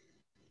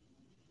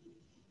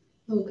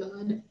Oh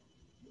god.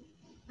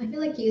 I feel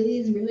like Kaylee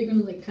is really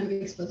gonna like kind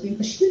of expose me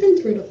because she's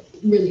been through it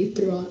really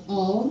through it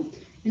all.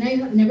 And I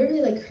never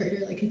really like heard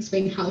her like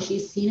explain how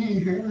she's seen it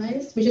in her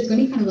lives, which is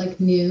gonna be kind of like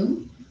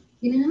new,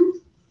 you know?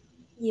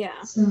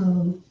 yeah.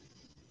 So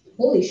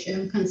holy shit,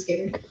 I'm kind of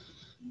scared.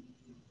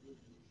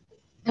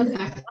 And Okay. the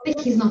fact that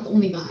he's not the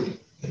only guy.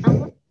 I'm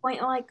gonna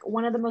point like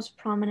one of the most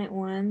prominent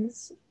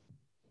ones.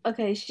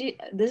 Okay,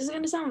 this is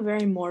gonna sound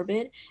very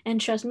morbid, and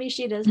trust me,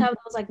 she does have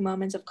those like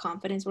moments of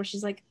confidence where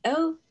she's like,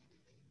 "Oh,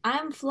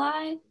 I'm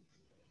fly,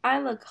 I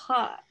look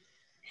hot,"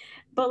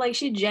 but like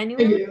she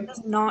genuinely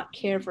does not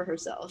care for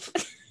herself.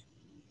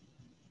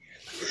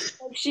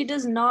 Like, she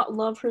does not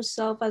love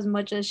herself as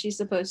much as she's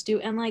supposed to,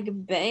 and like,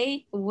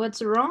 Bae,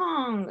 what's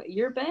wrong?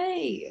 You're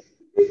Bae.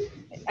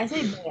 I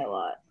say Bae a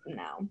lot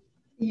now.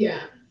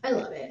 Yeah, I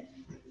love it.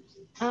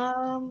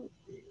 Um,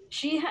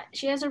 she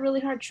has a really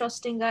hard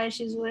trusting guy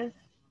she's with.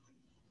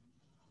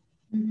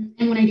 Mm-hmm.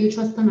 And when I do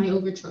trust them, I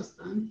over trust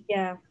them.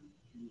 Yeah.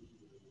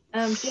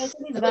 She also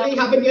needs That literally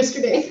happened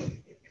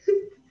yesterday.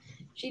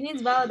 She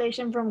needs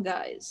validation from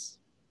guys,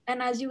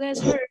 and as you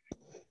guys heard,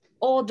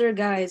 older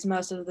guys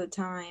most of the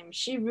time.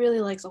 She really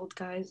likes old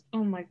guys.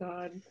 Oh my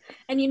god.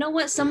 And you know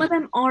what? Some of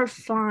them are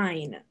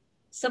fine.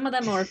 Some of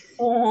them are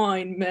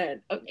fine,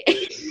 man. Okay.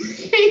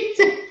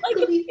 Like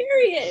a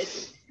period.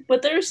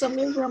 But there are some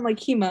days where I'm like,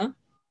 Hema,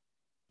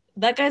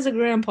 that guy's a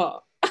grandpa.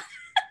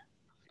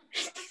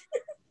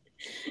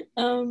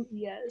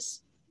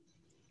 Yes.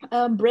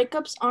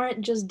 Breakups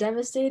aren't just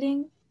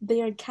devastating,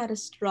 they are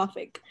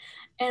catastrophic.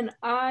 And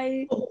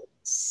I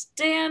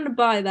stand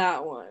by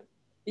that one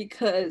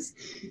because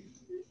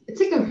it's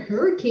like a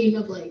hurricane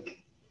of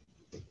like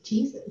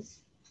Jesus.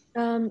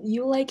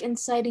 You like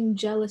inciting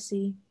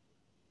jealousy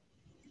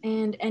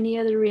and any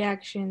other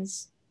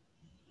reactions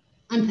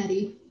I'm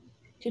petty.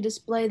 to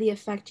display the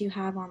effect you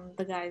have on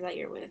the guy that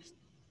you're with.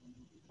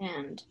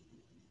 And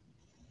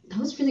that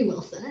was really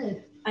well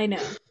said. I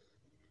know.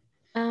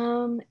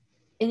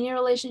 In your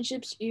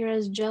relationships, you're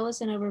as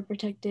jealous and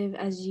overprotective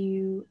as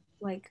you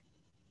like.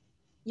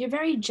 You're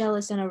very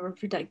jealous and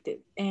overprotective,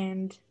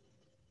 and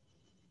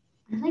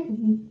I like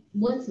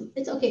what's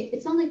it's okay.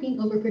 It's not like being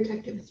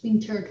overprotective. It's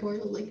being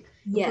territorial. Like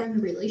if we're in a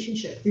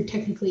relationship, you're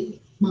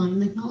technically mine.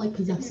 Like not like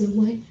possessive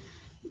way,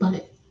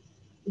 but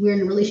we're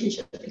in a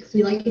relationship because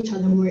we like each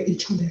other and we're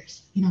each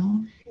other's, you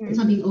know? It's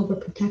not being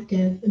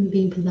overprotective and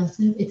being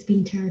possessive, it's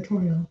being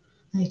territorial.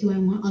 Like, do I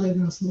want other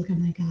girls to look at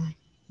my guy?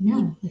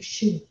 No, like,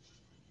 shoot.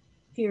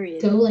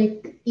 Period. Go,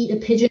 like, eat a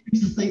pigeon or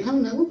something. I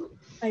don't know.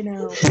 I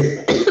know.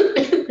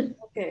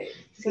 Okay,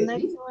 the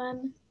next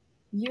one.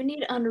 You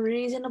need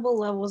unreasonable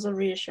levels of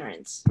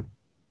reassurance.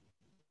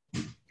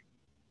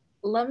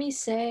 Let me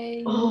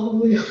say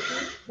Oh, yeah.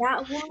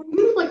 that one.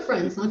 Even with, like,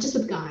 friends, not just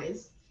with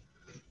guys.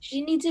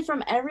 She needs it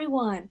from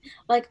everyone.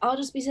 Like, I'll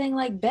just be saying,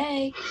 like,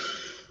 bae,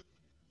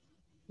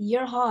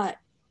 you're hot.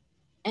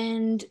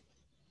 And,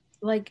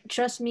 like,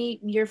 trust me,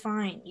 you're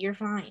fine. You're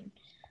fine.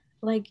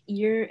 Like,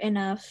 you're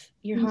enough.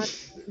 You're hot.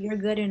 You're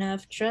good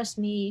enough. Trust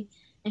me.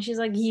 And she's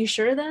like, you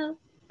sure, though?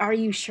 Are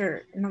you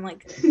sure? And I'm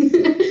like,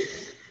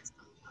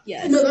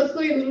 yes. No, that's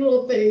like a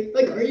little thing.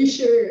 Like, are you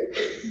sure?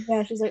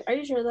 Yeah, she's like, are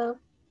you sure, though?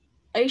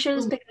 Are you sure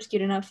this picture's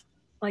cute enough?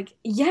 Like,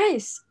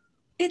 yes,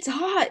 it's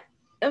hot.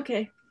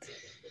 Okay.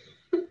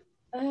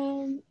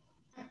 I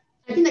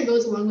think that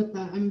goes along with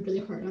that. I'm really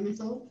hard on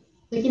myself.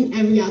 Like in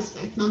every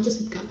aspect, not just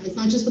with guys,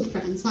 not just with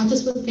friends, not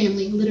just with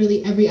family,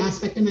 literally every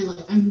aspect of my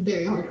life. I'm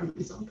very hard on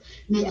myself.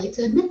 And I like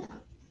to admit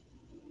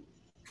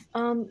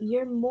that.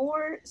 You're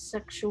more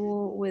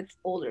sexual with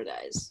older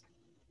guys.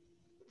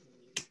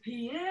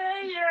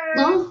 Yeah.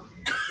 No.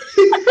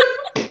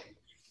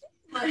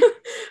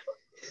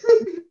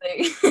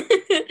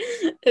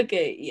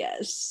 Okay,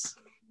 yes.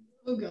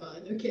 Oh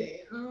God.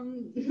 Okay.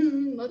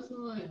 Let's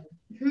not.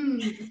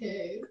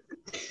 Okay.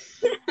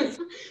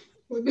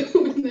 We're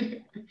going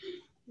there.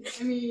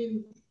 I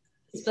mean,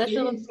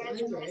 Special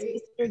guys, right?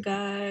 sister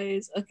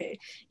guys. Okay.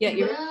 Yeah,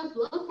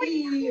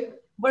 Fluffy.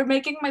 we're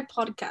making my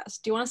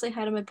podcast. Do you want to say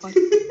hi to my podcast?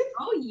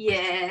 Oh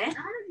yeah.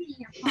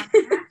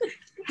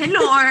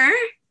 Hello.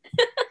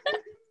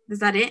 Is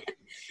that it?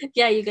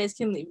 Yeah, you guys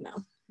can leave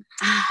now.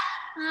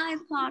 Hi,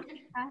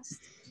 podcast.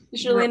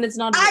 Shalene, it's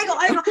not. I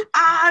go.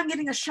 I'm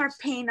getting a sharp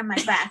pain on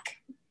my back.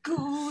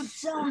 God,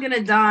 I'm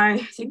gonna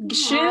die.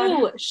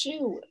 Shoo.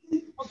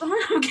 Hold on,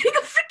 I'm getting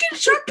a freaking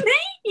sharp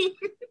pain.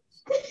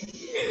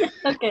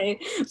 Okay,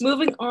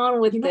 moving on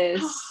with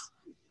this.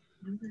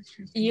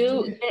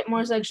 You get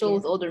more sexual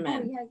with older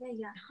men.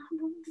 Yeah.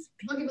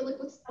 Okay, but like,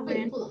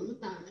 hold on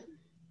with that.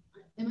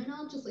 Am I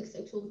not just like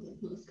sexual with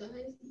like most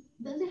guys?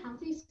 Does it have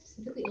to be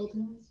specifically older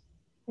guys?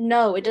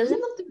 No, it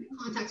doesn't.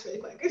 Contacts really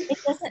quick.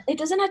 It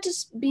doesn't have to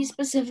be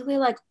specifically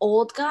like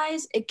old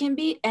guys. It can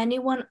be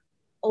anyone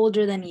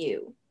older than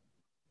you.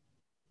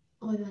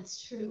 Oh,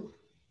 that's true.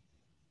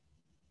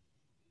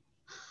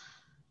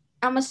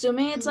 I'm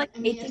assuming it's like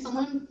 18.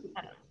 Someone...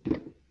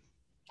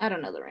 I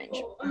don't know the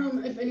range.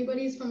 If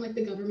anybody's from like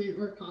the government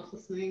or cops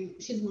listening,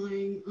 she's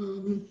lying.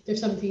 They're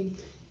 17.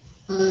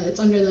 It's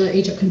under the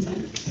age of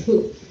consent.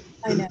 Ooh.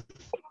 I know.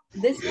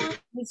 This one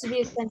needs to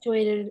be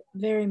accentuated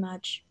very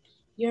much.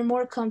 You're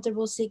more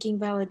comfortable seeking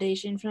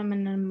validation from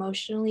an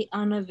emotionally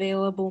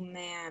unavailable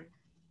man.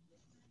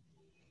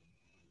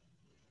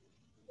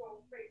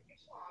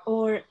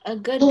 Or a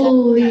good guy.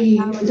 Holy,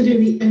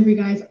 literally every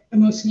guy's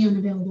emotionally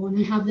unavailable, and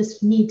I have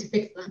this need to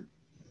fix them.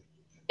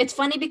 It's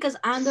funny because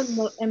I'm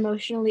the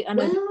emotionally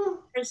unavailable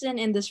person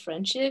in this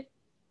friendship.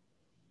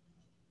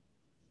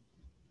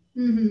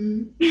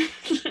 Mm-hmm.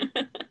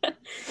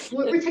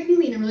 We're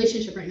technically in a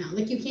relationship right now.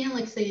 Like, you can't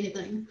like say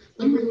anything.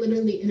 Like, we're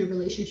literally in a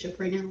relationship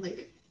right now.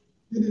 Like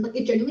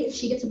generally, if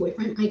she gets a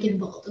boyfriend, I get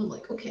involved. And I'm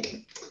like,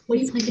 okay, what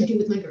do you plan to do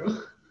with my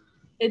girl?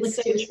 It's like,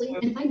 so seriously. true.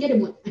 And if I get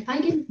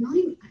not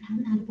even, I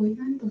haven't had a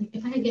boyfriend, but like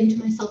if I get into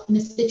myself in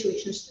a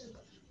situation,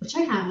 which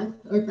I have,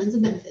 or friends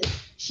of benefits,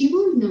 she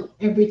will know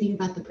everything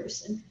about the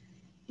person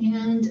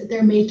and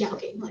their makeout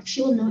game. Like,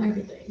 she will know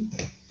everything.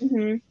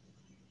 Mm-hmm.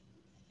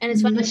 And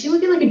it's funny. Like, she will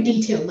get like a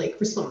detailed like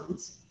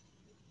response.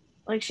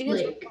 Like, she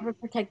gets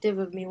overprotective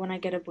of me when I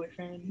get a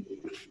boyfriend.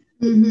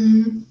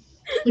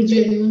 Like,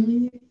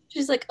 genuinely.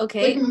 She's like,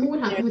 okay. Like, remember what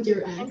happened with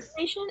your ex?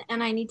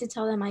 And I need to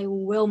tell them I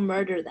will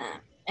murder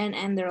them and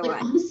end their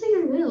life. Honestly,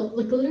 I will.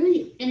 Like,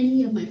 literally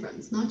any of my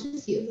friends, not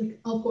just you. Like,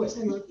 of course,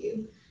 I love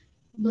you.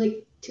 But,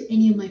 like, to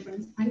any of my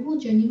friends, I will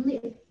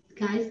genuinely,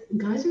 guys or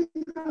girls, if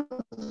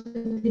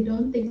they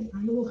don't think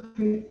I will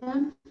hurt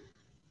them,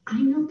 I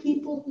know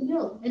people who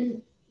will.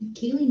 And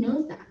Kaylee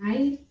knows that.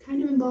 I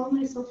kind of involve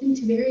myself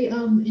into very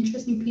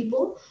interesting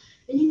people,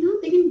 and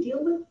they can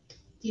deal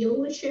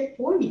with shit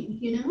for me,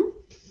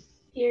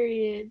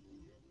 Period.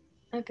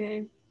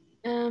 Okay.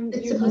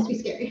 It's supposed to be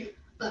scary,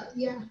 but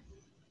yeah.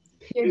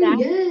 Your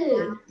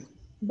dad,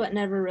 but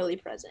never really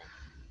present,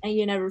 and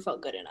you never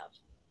felt good enough.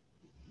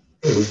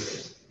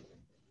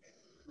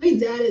 My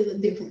dad is a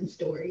different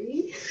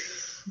story.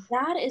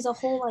 Dad is a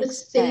whole like. He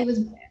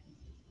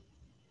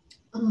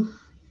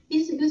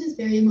was just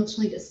very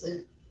emotionally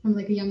distant from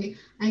like a young age.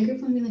 I grew up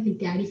from being like a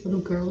daddy's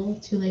little girl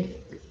to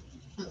like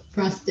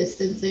for us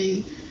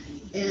distancing,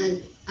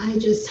 and I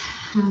just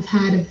have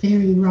had a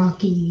very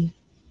rocky,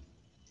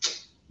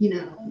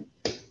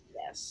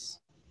 Yes.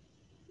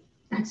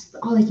 That's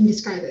all I can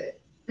describe it.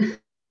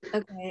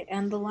 Okay,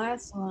 and the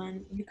last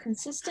one, you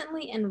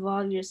consistently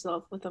involve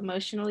yourself with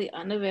emotionally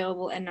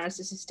unavailable and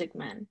narcissistic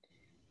men.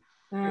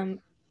 You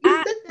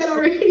said that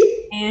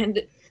already.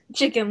 and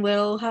Chicken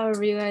Little,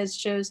 however you guys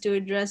chose to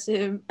address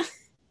him.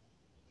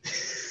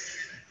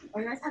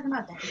 Are you guys talking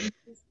about that?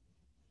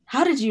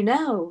 How did you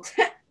know?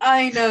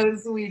 I know,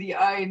 sweetie.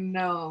 I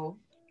know.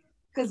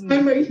 Because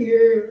I'm right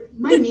here.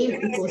 My name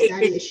equals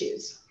daddy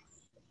issues.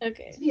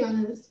 Okay. To be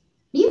honest,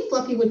 me and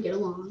Fluffy would get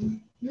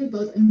along. We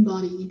both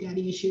embody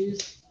daddy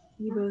issues.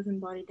 You both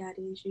embody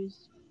daddy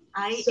issues.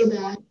 I So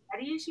bad.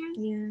 daddy issues.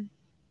 Yeah.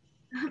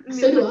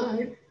 So do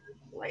I.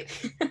 Like,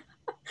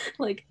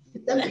 Like,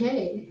 It's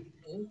okay.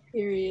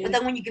 period. but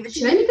then when you give it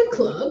Should to I me, make a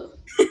club?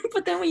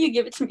 But then when you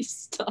give it to me,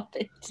 stop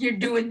it. you're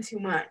doing too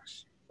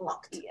much.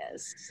 Blocked.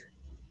 Yes.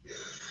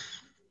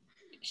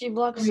 She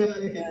blocks Oh my God,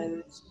 some okay.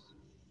 guys.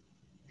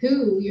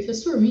 Who? Your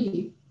sister or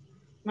me?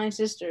 My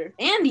sister.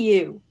 And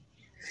you.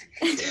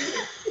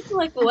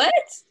 Like, what?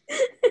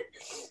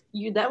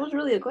 You. That was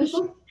really a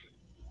question.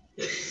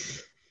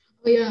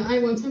 Oh yeah, I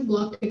one time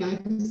blocked a guy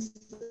who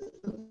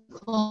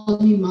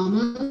called me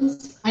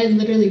mamas. I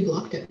literally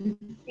blocked him.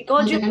 He I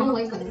called was you. like, I don't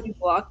like that. You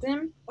blocked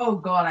him? Oh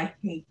God, I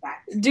hate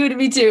that. Dude,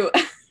 me too.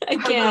 I I'm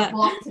gonna can't.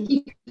 block him.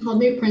 He called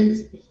me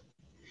prince.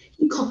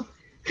 He called.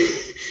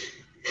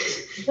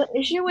 The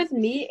issue with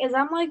me is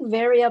I'm like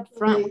very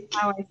upfront with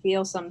how I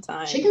feel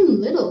sometimes.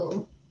 Chicken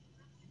Little.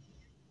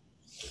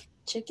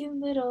 Chicken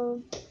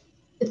Little.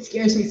 It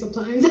scares me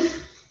sometimes.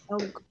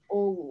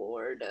 Oh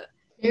Lord.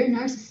 Very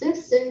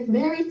narcissistic,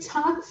 very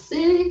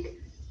toxic.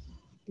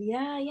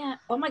 Yeah.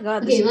 Oh my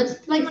God. Okay, This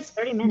let's like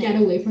 30 minutes.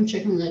 get away from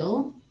Chicken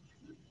Little.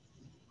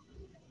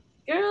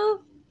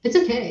 Girl. It's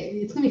okay.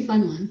 It's gonna be a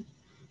fun one.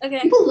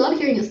 Okay. People love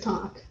hearing us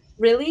talk.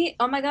 Really?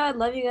 Oh my God.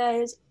 Love you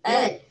guys.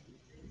 Yeah.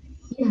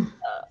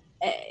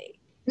 Hey.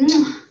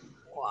 Mwah.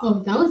 Wow. Oh,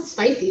 that was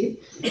spicy.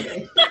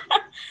 Okay.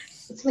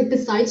 It's like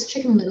besides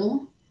Chicken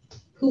Little,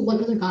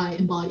 what other guy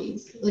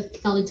embodies like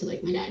fell into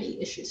like my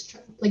daddy issues?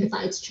 Like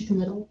besides Chicken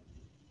Little.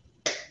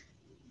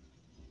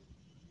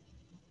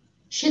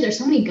 Shit, there's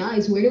so many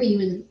guys. Where do we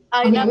even?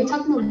 I Okay, know. are we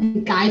talking about the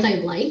guys I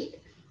liked?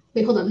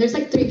 Wait, hold on. There's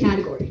like 3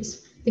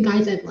 categories: the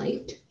guys I've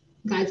liked,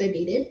 guys I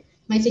dated,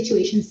 my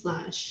situation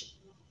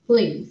 /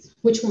 flings.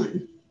 Which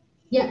one?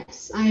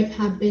 Yes, I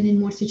have been in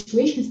more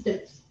situations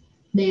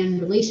than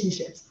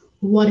relationships.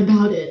 What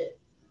about it?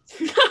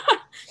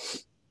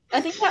 I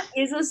think that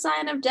is a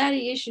sign of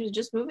daddy issues.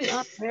 Just moving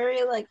on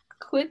very like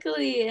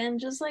quickly and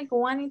just like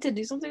wanting to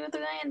do something with the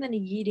guy and then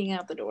yeeting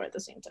out the door at the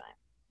same time.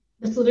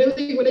 That's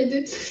literally what I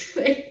did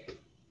today.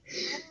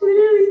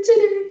 Literally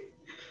today.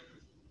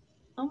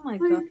 Oh my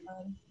God.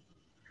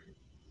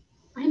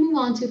 I move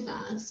on too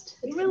fast.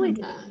 It's You really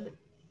kind of do. bad.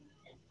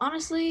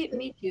 Honestly,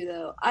 me too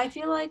though. I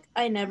feel like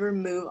I never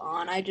move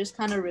on. I just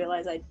kind of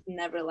realize I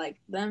never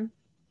liked them.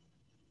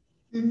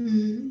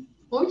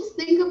 Or just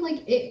think of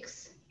like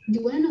icks. Do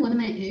you want to know one of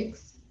my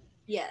icks?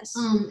 Yes.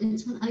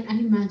 It's when, like I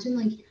imagine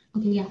like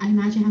okay, yeah, I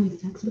imagine having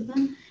sex with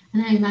them,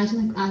 and I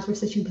imagine like as we're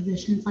switching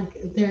positions,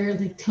 like their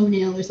like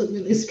toenail or something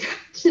really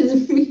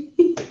scratches me.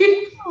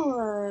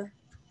 Oh,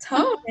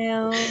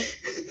 toenail.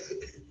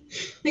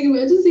 Like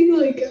imagine seeing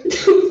like a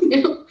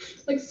toenail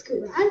like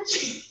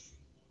scratch.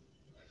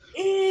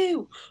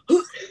 Ew.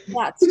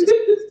 That's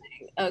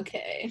disgusting.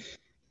 Okay.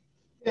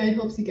 Yeah, it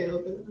helps you get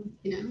over them,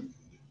 you know.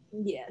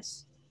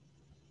 Yes.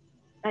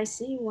 I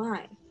see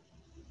why.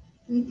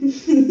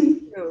 Okay,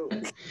 Oh.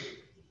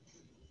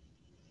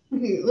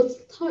 let's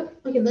talk.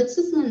 Okay, let's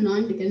just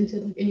not get into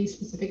like any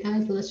specific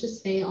guys, but let's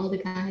just say all the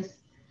guys.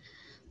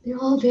 They're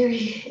all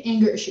very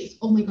anger issues.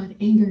 Oh my God,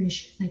 anger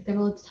issues. Like they're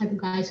all the type of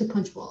guys who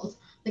punch walls.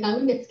 Like I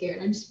wouldn't get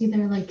scared. I'd just be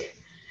there like,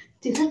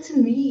 do that to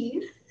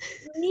me.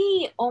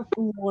 Me. Oh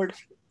Lord.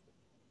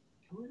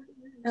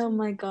 Oh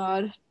my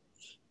God.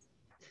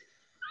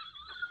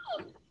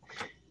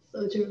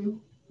 So true.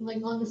 Like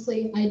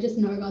honestly, I just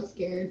never got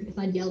scared because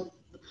I'd yell.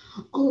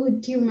 Oh,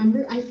 do you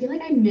remember? I feel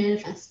like I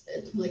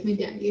manifested like my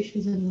daddy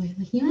issues in a way.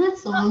 Like you know that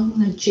song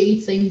that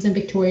Jade sings in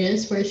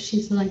Victorious, where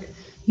she's like,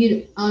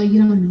 you don't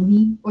know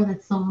me, or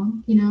that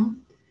song, you know?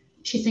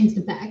 She sings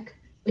to Beck.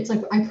 It's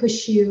like I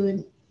push you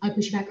and I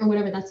push you back, or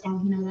whatever that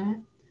song. You know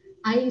that?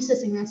 I used to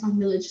sing that song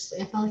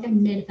religiously. I felt like I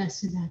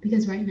manifested that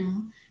because right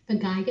now, if a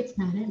guy gets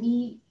mad at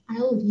me,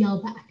 I'll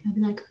yell back. I'll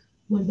be like,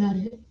 "What about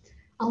it?"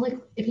 I'll like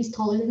if he's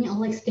taller than me, I'll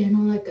like stand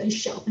on like a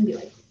shelf and be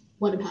like,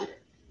 "What about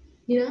it?"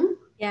 You know?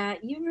 Yeah,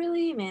 you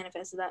really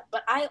manifested that.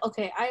 But I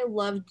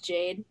loved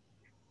Jade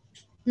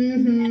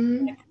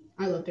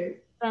I loved her.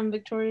 from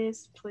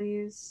Victorious,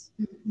 please.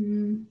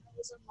 Mm-hmm. I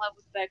was in love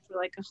with Beck for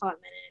like a hot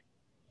minute.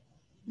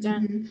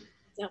 Mm-hmm.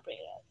 Don't bring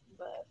it up,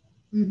 but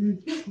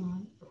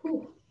Mm-hmm.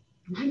 Oh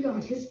my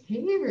God, his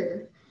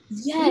hair.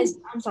 yes,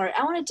 I'm sorry.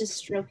 I wanted to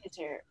stroke his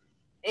hair.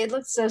 It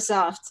looks so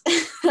soft.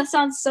 That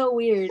sounds so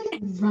weird. Just,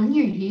 like, run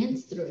your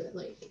hands through it,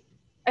 like.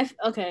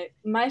 Okay,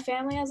 my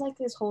family has like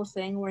this whole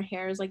thing where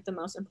hair is like the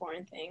most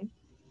important thing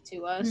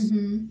to us.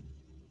 Mm-hmm.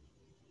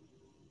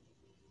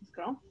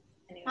 Girl.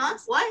 Anyways. Huh?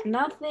 What?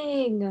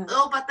 Nothing.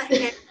 Oh, but the hair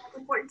that's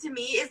important to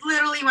me is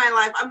literally my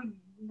life. I'm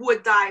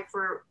would die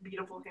for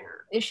beautiful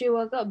hair. If she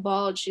woke up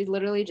bald, she'd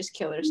literally just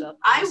kill herself.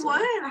 I honestly.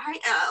 would.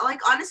 Like,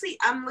 honestly,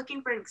 I'm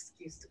looking for an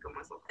excuse to kill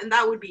myself. And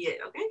that would be it,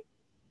 okay?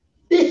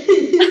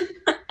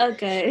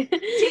 Okay.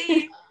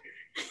 Tea.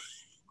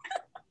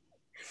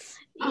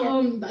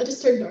 That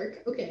just turned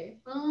dark. Okay.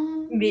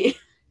 Me.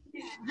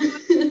 Yeah.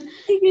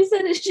 You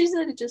said it. She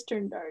said it just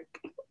turned dark.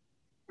 Okay,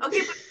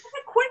 but it's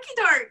like quirky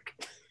dark.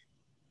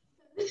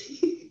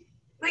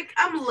 Like,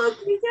 I'm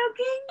low-key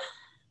joking,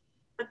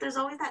 but there's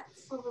always that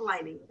silver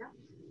lining, you know?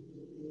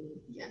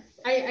 Yes,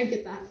 I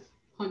get that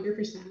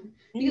 100%.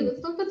 Because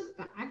let's talk about the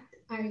fact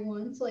I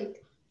once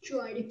like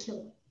tried to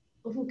kill.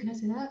 Oh, can I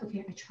say that?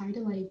 Okay, I tried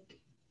to like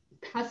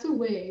pass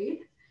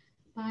away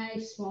by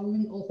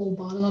swallowing a whole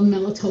bottle of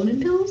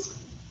melatonin pills.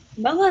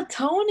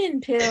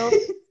 Melatonin pills.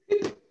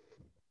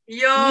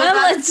 Yo,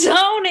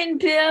 Melatonin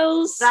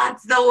pills.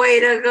 that's the way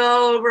to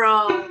go,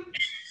 bro.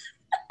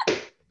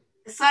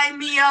 Sign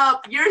me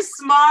up. You're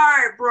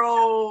smart,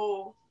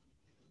 bro.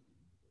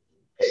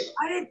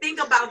 I didn't think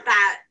about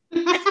that.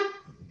 Like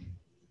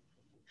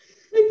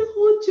the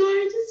whole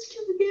jar just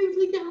chugging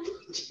like apple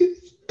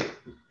juice.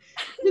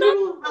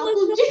 Literal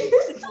apple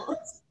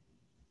juice.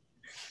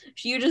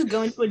 You just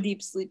go into a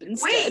deep sleep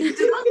instead. Wait, do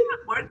those not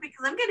work?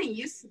 Because I'm getting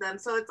used to them.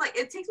 So it's like,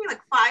 it takes me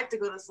like 5 to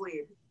go to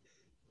sleep.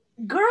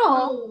 Girl.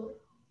 Oh.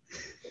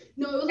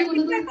 No, it was like one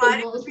of those My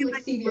body balls would be from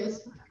like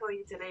CVS. I'll kill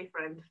you today,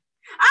 friend.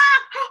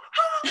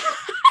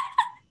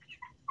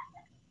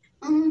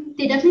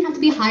 They definitely have to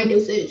be high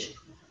dosage.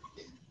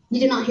 You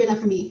did not hear that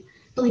from me.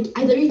 But like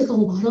I literally took a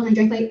whole bottle and I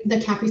drank like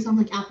the Capri Sun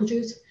like apple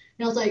juice.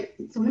 And I was like,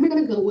 so when am I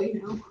gonna go away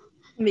now?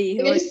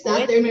 Me. Like, I just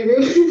sat there in my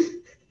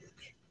room.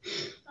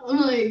 I'm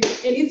like,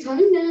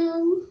 anytime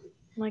now. I'm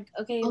like,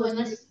 okay, Oh, let's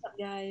and do this up,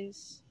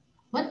 guys.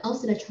 What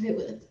else did I try it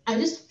with? I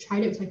just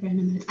tried it with like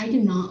random minutes.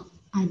 I'm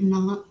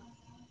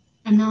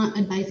not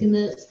advising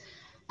this.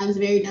 I was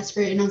very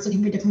desperate and I was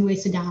looking for different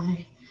ways to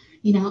die.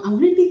 You know, I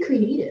wanted to be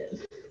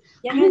creative.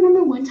 Yeah, I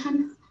remember one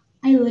time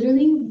I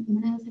literally,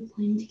 when I was like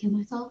planning to kill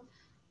myself,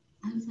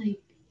 I was like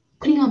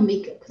putting on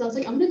makeup because I was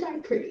like, I'm gonna die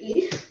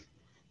pretty.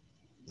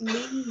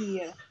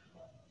 me.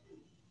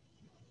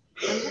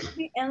 I'm gonna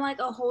be in like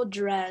a whole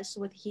dress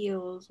with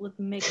heels with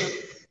makeup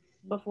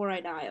before I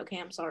die. Okay,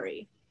 I'm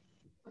sorry.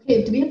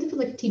 Okay, do we have to put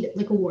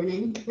like a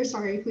warning? We're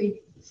sorry if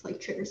we like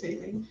triggers or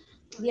anything.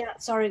 Yeah,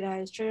 sorry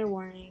guys. Trigger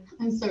warning.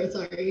 I'm sorry.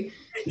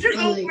 Trigger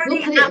Like, warning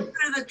we'll put after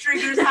the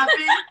triggers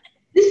happen.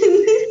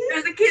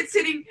 There's a kid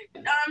sitting,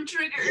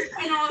 triggered,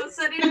 and all of a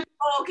sudden,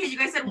 oh, okay, you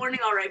guys said warning,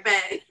 all right,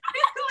 bet.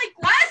 Like,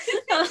 what?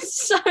 I'm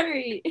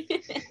sorry. Yeah,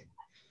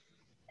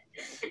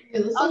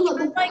 let's talk about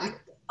the Like,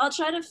 fact. I'll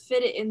try to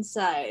fit it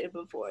inside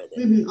before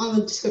this. On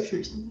the description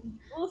or something.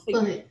 We'll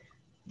figure it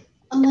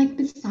But like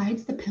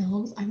besides the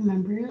pills, I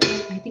remember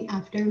like I think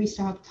after we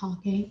stopped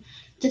talking,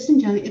 just in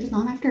general, it was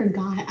not after a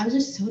guy. I was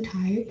just so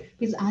tired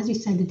because as you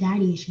said, the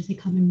daddy issues they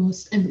come in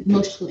most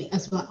emotionally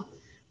as well.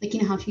 Like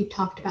you know how she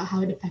talked about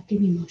how it affected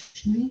me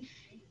emotionally.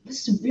 It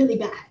was really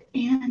bad.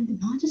 And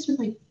not just with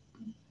like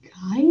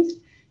guys,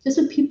 just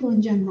with people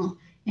in general.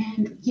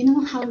 And you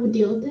know how I would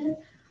deal with it?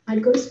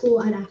 I'd go to school,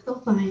 I'd act all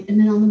fine, and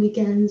then on the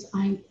weekends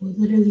I would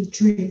literally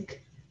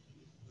drink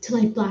to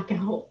like black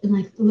out and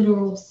like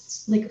literal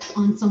like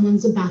on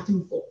someone's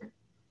bathroom floor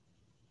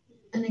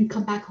and then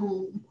come back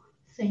home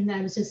saying that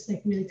I was just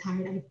like really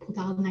tired. I pulled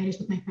out nighters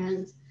with my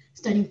friends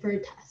studying for a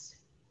test.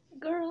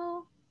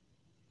 Girl.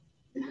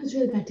 That was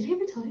really bad. Did I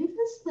ever tell you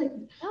this? Like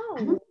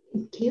I No.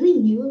 don't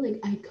Kaylee knew like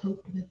I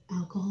coped with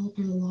alcohol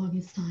for the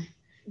longest time.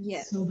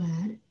 Yeah. So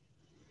bad.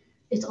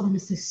 It's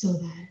honestly so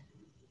bad.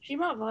 She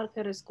brought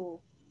vodka to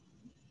school.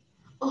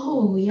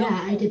 Oh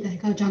yeah, I did that. I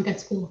got drunk at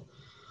school.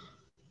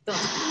 Don't.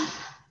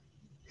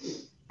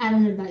 I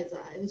don't advise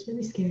that. It was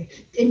really scary.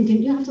 And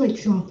didn't you have to like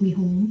drop me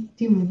home?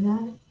 Do you remember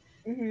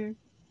that? Mm-hmm.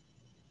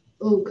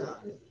 Oh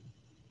god.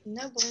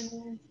 No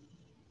bueno.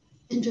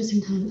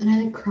 Interesting times. And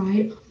I like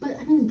cried. But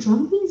I mean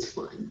drunk means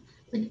fun.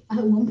 Like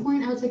at one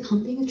point I was like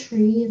humping a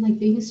tree and like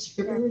doing a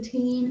stripper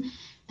routine.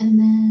 And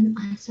then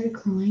I started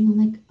crying on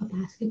like a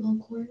basketball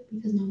court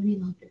because nobody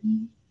loved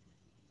me.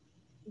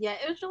 Yeah,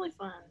 it was really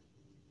fun.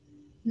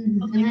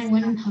 Mm-hmm. And I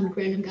went and hugged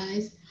random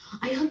guys.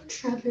 I hugged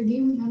Trevor. Do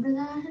you remember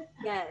that?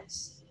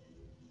 Yes.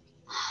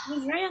 He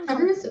was very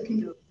Trevor was uncomfortable, so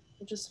cute.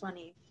 which is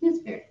funny. He was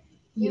very.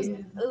 He was Yeah.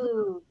 like,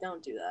 ooh,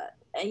 don't do that.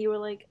 And you were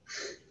like,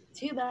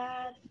 too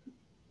bad.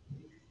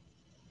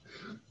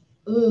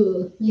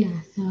 Ooh, yeah.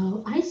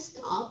 So I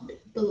stopped,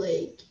 but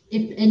like,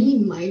 if any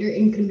minor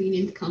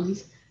inconvenience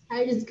comes,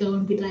 I just go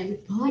and be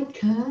like,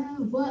 vodka,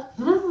 what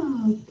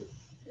up?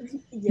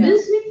 Yeah.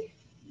 Miss me?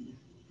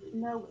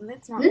 No,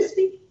 it's not. Miss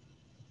me?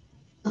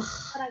 Ugh,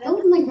 But I got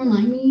don't like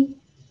remind me.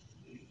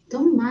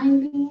 Don't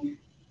mind me.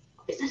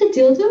 Is that a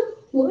dildo?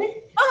 What?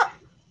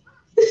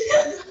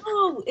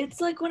 Oh, it's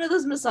like one of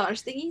those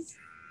massage thingies.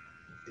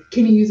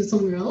 Can you use it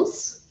somewhere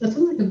else? That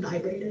sounds like a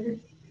vibrator.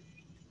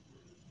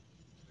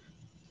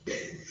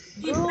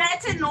 You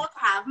better not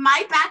have.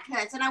 My back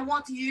hurts and I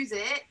want to use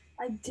it.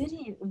 I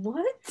didn't.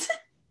 What?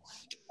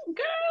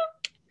 Girl.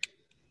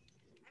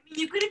 I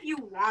You could if you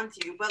want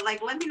to, but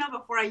like, let me know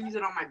before I use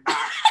it on my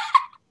back.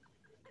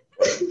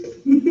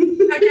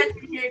 No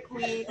judgment here,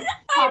 queen.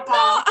 Pop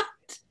off.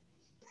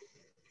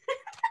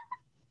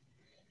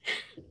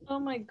 Oh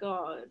my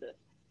god.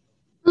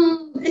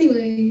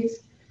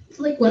 Anyways,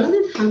 so like, what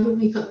other haven't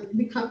we covered?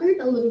 We covered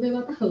a little bit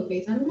about the hoe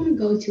phase. I don't want to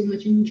go too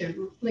much in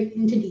general, like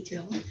into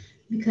detail,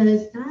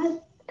 because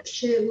that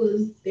shit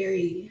was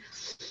very.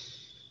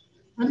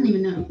 I don't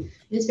even know.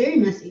 It's very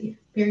messy,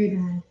 very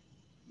bad,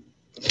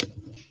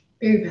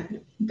 very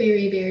bad,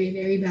 very, very,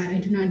 very bad. I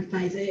do not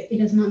advise it. It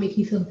does not make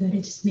you feel good.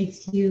 It just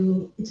makes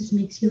you. It just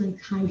makes you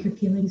like hide your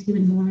feelings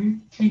even more.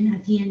 And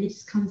at the end, it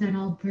just comes out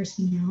all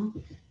bursting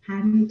out.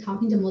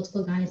 Talking to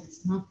multiple guys,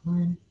 it's not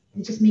fun.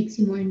 It just makes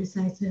you more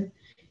indecisive.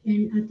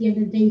 And at the end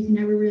of the day, you can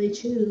never really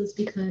choose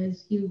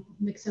because you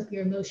mix up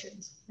your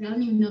emotions. I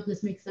don't even know if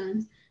this makes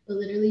sense, but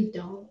literally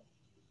don't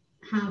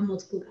have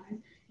multiple guys.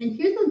 And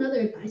here's another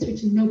advice,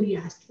 which nobody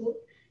asked for,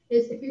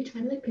 is if you're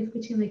trying to like pick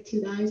between like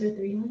 2 guys or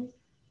 3 guys,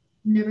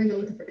 never go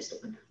with the first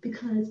one.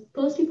 Because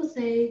most people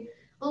say,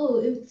 oh,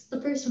 it's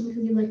the first one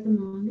because you like them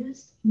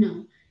longest.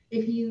 No.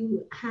 If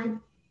you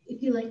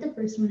like the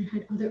first one and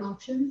had other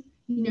options,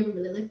 you never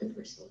really liked the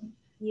first one.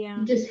 Yeah.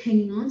 You're just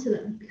hanging on to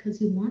them because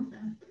you want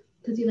them,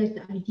 because you like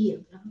the idea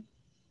of them.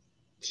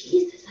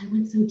 Jesus, I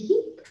went so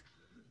deep.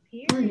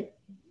 But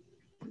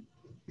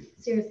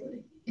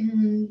seriously,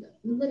 and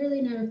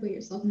literally never put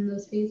yourself in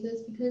those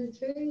phases because it's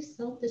very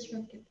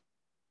self-destructive.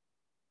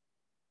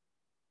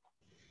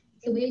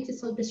 It's a way to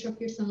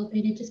self-destruct yourself,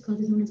 and it just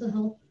causes mental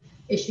health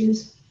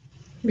issues.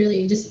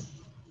 Really, it just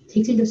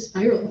takes you into a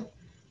spiral.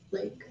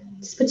 Like,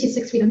 just puts you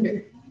 6 feet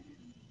under.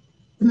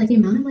 And like the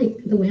amount of like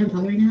the way I'm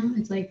talking right now,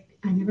 it's like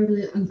I never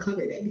really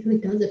uncovered it because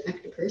it does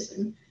affect a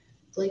person.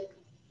 It's like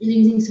you're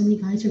using so many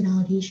guys for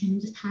validation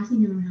and just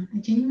passing them around. I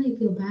genuinely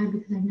feel bad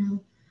because I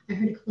know I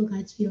hurt a couple of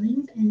guys'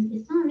 feelings, and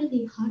it's not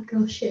really hot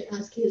girl shit,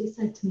 as Kaylee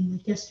said to me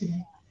like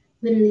yesterday,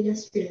 literally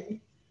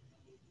yesterday.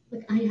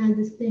 Like I had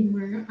this thing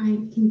where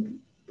I can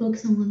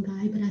focus on one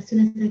guy, but as soon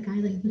as that guy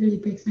like literally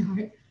breaks my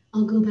heart,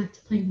 I'll go back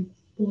to playing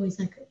boys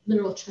like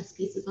literal chess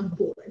pieces on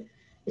board.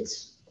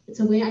 It's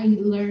a way I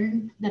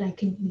learn that I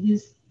can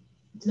use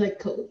to like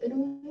cope in a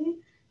way,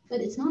 but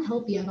it's not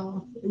healthy at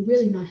all.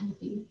 Really not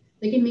healthy.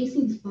 Like it makes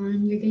things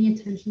fun. You're getting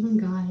attention from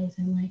guys,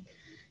 and like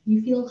you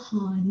feel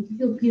hot, you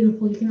feel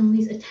beautiful. You get all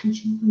these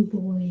attention from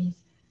boys,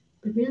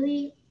 but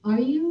really, are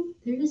you?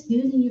 They're just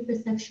using you for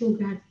sexual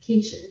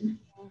gratification.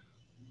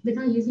 They're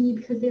not using you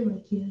because they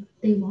like you.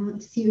 They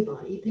want to see your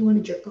body. They want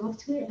to jerk off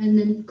to it and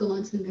then go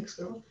on to the next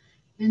girl.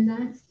 And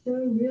that's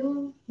the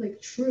real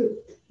like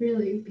truth,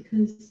 really,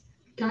 because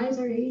guys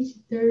our age,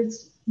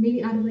 there's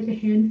maybe out of like a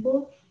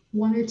handful,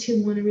 one or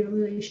two want a real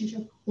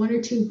relationship. One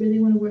or two really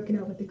want to work it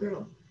out with the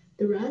girl.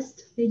 The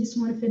rest, they just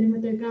want to fit in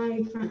with their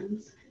guy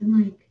friends.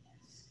 And like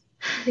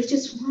they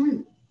just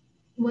want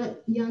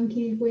what young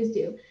teenage boys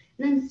do.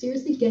 And I'm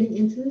seriously getting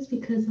into this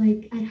because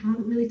like I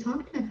haven't really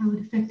talked about how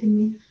it affected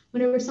me.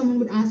 Whenever someone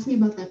would ask me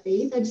about that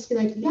phase, I'd just be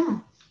like, yeah,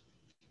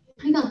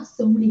 I got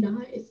so many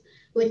guys.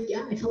 Like,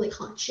 yeah, I felt like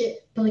hot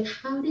shit. But like,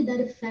 how did that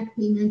affect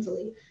me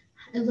mentally?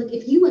 And like,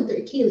 if you went through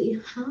it,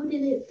 Kaylee, how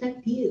did it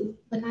affect you?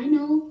 Like, I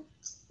know,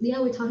 yeah,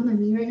 we're talking about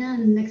me right now,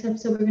 and the next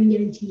episode we're gonna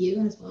get into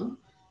you as well.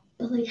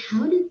 But like,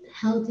 how did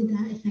hell did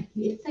that affect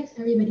you? It affects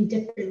everybody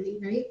differently,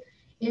 right?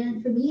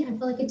 And for me, I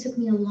felt like it took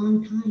me a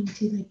long time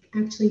to like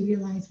actually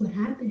realize what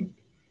happened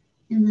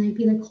and like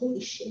be like,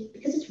 holy shit,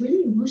 because it's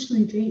really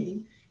emotionally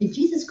draining. And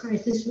Jesus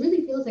Christ, this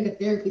really feels like a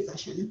therapy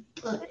session.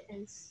 But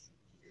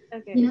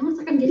Okay. you know, it's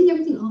like I'm getting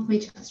everything off my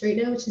chest right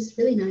now, which is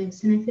really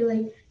nice. And I feel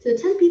like to the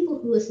 10 people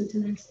who listen to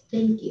this,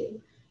 thank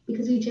you.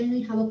 Because we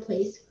generally have a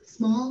place,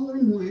 small or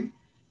more,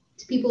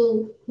 to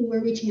people who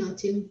we're reaching out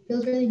to. It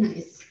feels really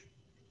nice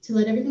to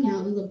let everything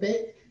out a little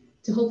bit,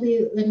 to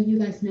hopefully letting you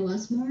guys know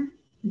us more.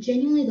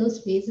 Genuinely,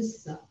 those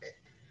phases suck.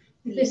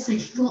 Like, this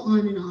cycle go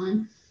on and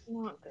on.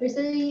 There's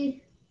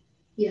a,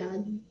 yeah,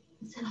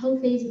 it's a whole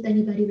phase with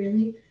anybody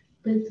really,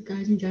 but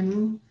guys in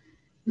general.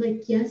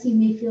 Like, yes, you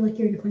may feel like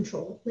you're in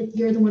control. Like,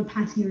 you're the one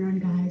passing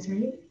around guys,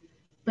 right?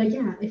 But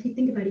yeah, if you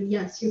think about it,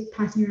 yes, you're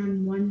passing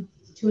around one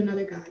to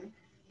another guy.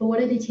 But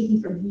what are they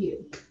taking from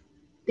you?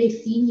 They've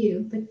seen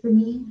you. Like, for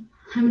me,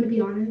 I'm going to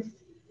be honest.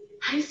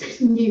 I've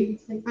said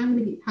nudes. Like, I'm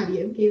going to have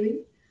you,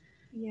 Kaylee?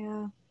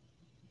 Yeah.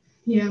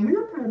 Yeah, we're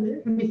not proud of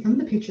it. I mean, some of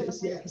the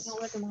pictures, yes.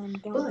 Don't let them on.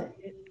 Don't But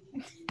do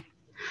it.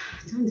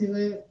 don't do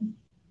it.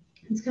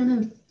 It's kind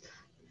of,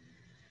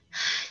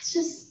 it's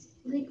just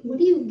like, what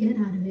do you get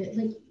out of it?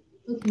 Like,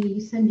 okay,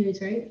 you send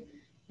nudes, right?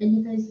 And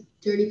you guys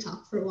dirty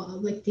talk for a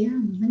while. Like,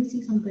 damn, let me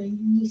see something.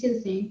 And you see the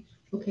thing.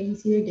 Okay, you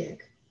see their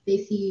dick. They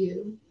see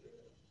you.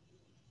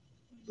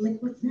 Like,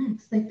 what's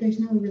next? Like, there's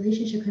no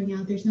relationship coming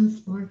out. There's no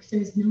sparks.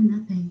 There's no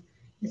nothing.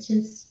 It's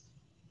just,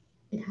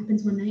 it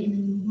happens one night and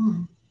then you move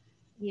on.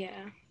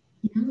 Yeah.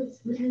 You know, it's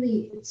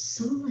literally, it's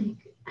so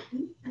like,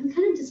 I'm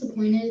kind of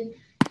disappointed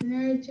in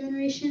our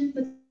generation,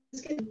 but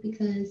it's good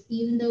because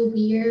even though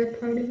we're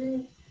part of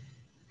it,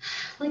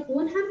 like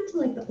what happened to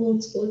like the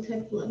old school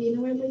type love, you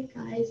know, where like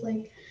guys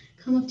like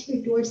come up to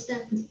your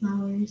doorstep with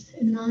flowers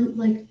and not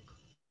like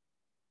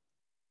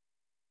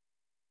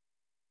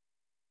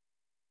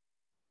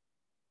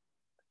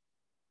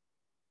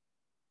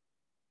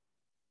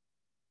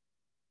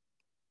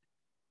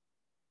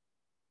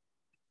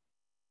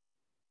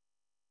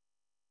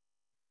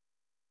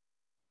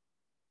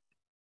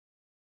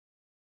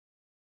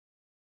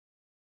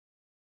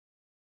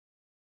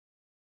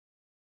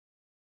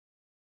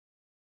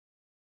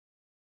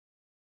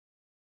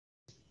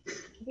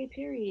Okay,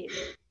 period.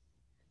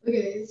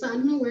 Okay, so I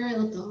don't know where I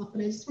left off,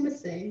 but I just want to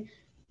say,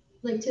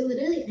 like, to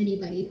literally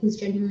anybody who's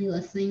genuinely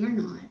listening or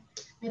not,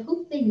 I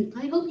hope you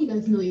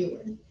guys know your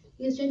worth.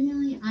 Because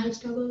genuinely, I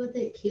struggled with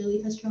it,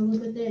 Keely has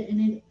struggled with it, and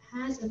it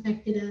has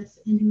affected us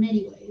in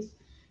many ways.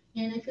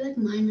 And I feel like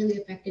mine really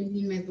affected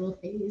me in my little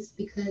phase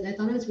because I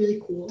thought I was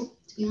really cool,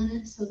 to be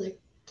honest. I was like,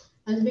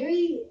 I was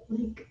very,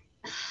 like,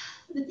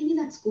 the thing is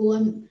at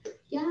school,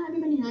 yeah,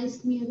 everybody nice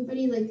to me,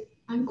 everybody, like,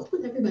 I'm cool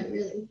with everybody,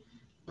 really.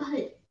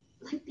 But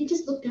like they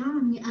just look down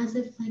on me as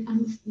if like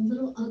I'm this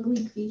little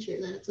ugly creature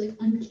that's like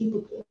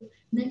incapable.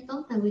 And I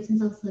felt that way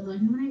since I was little.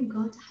 And when I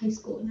got to high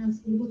school and I was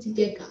able to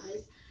get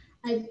guys,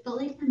 I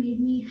felt like that made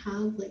me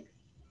have like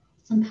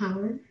some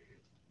power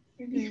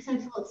because I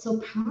felt so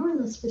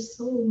powerless for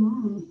so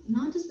long.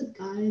 Not just with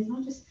guys,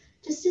 not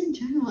just in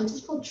general. I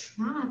just felt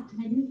trapped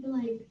and I didn't feel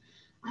like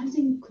I was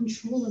in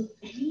control of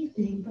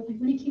anything. But like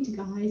when it came to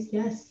guys,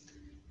 yes,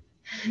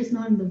 it's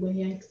not in the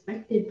way I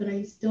expected, but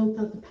I still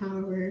felt the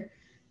power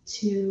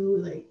to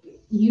like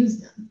use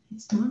them.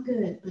 It's not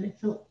good, but I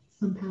felt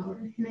some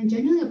power. And I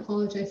genuinely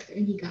apologize for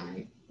any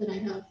guy that I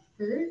have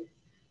hurt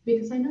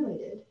because I know I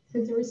did.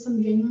 Because there were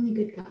some genuinely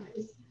good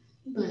guys.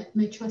 But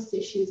my trust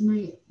issues,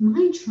 my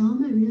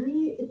trauma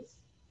really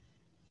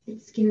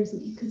it scares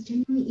me because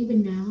genuinely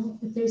even now,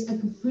 if there's a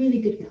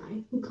really good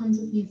guy who comes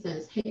with me and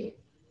says, "Hey,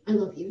 I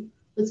love you.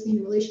 Let's be in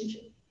a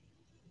relationship."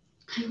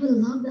 I would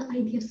love the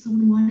idea of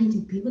someone wanting to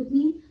be with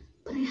me,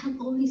 but I have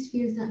all these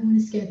fears that I'm going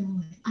to scare them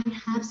away. I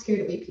have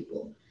scared away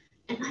people.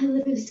 And I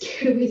literally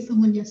scared away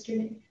someone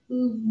yesterday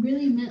who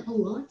really meant a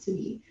lot to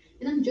me.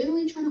 And I'm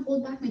genuinely trying to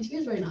hold back my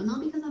tears right now,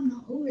 not because I'm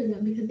not over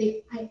them, because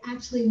I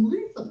actually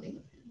wanted something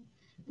with him.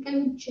 Like I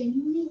would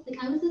genuinely,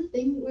 like I was a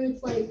thing where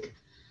it's like,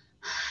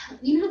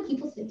 you know how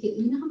people say,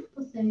 Caitlin, you know how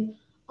people say,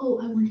 oh,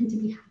 I want him to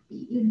be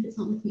happy, even if it's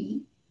not with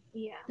me.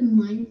 Yeah. The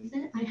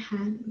mindset I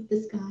had with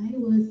this guy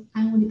was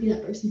I want to be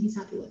that person he's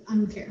happy with. I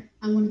don't care.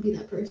 I want to be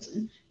that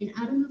person. And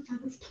I don't know if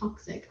that was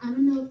toxic. I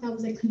don't know if that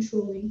was like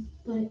controlling,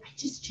 but I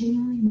just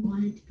genuinely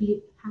wanted to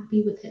be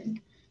happy with him,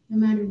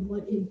 no matter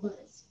what it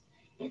was.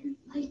 And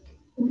like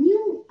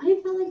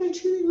I felt like I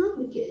truly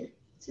loved the kid,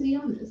 to be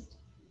honest.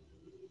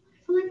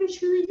 I felt like I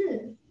truly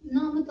did.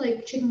 Not with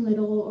like Chicken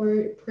Little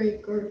or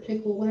Prick or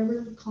Pickle,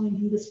 whatever I'm calling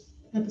him this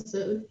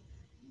episode.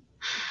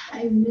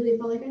 I really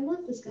felt like I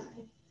loved this guy.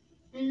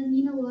 And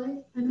you know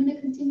what? I'm going to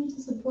continue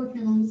to support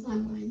him on the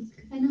sidelines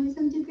because I know he's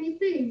going to do great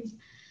things.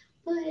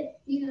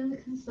 But, you know,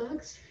 it kind of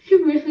sucks. It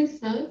really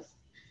sucks.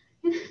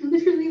 And I'm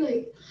literally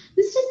like,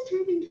 this just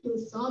turned into a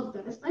sob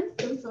fest. I'm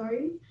so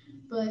sorry.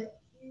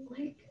 But,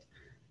 like,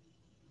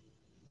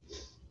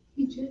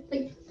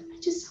 I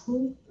just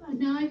hope.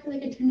 Now I feel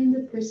like I turned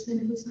into the person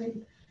who's like,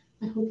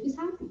 I hope he's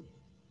happy.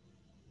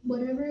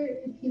 Whatever,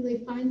 if he,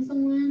 like, finds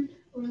someone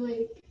or,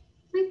 like,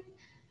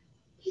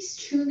 he's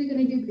truly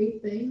gonna do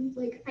great things.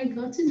 Like I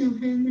got to know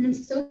him and I'm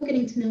still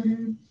getting to know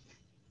him.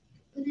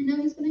 But I know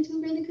he's gonna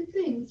do really good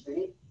things,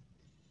 right?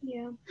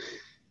 Yeah.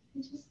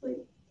 It's just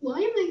like, why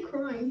am I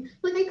crying?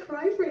 Like I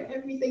cry for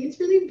everything. It's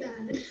really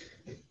bad.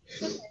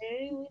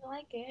 Okay, we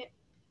like it.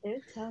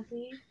 It's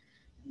healthy.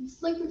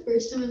 It's like the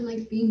first time I'm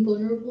like being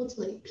vulnerable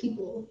to like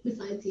people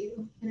besides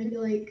you. And I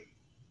feel like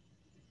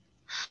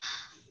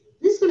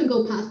this is gonna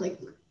go past like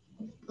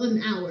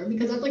an hour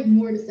because I have like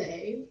more to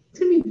say. It's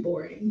gonna be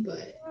boring,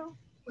 but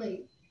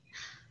like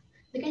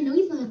I know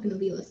he's not gonna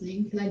be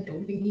listening because I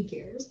don't think he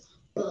cares.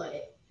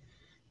 But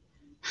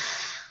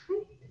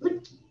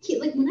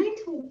like, when I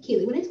told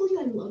Kaylee, when I told you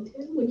I loved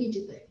him, what did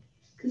you think?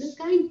 Because this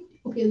guy,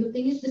 okay, the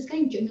thing is, this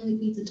guy generally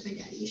feeds into my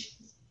daddy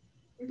issues,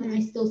 but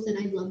I still said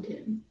I loved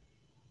him.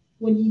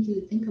 What did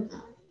you think of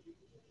that?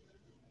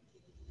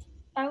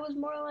 I was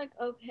more like,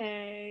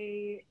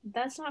 okay,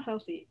 that's not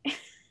healthy.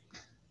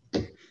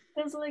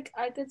 Because, like,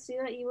 I could see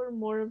that you were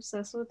more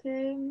obsessed with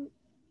him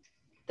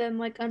than,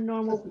 like, a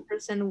normal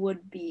person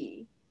would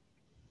be.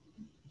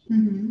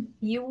 Mm-hmm.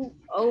 You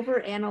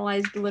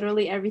overanalyzed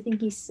literally everything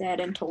he said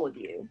and told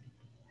you.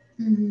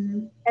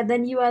 Mm-hmm. And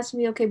then you asked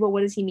me, okay, but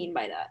what does he mean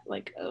by that?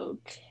 Like,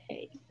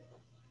 okay.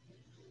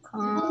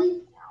 Calm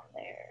down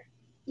there.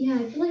 Yeah,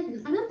 I feel like,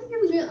 I don't think I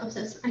was really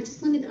obsessed. I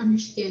just wanted to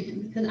understand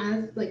him because I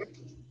was like,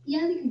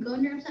 yeah, they could go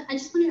under upset. I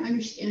just wanted to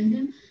understand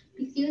him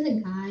because he was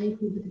a guy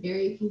who with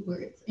very few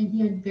words and he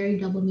had very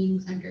double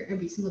meanings under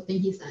every single thing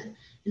he said.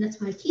 And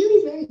that's why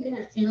Keely's very good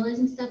at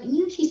analyzing stuff. And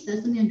if she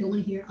says something I don't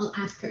want to hear, I'll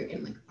ask her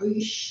again, like, are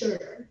you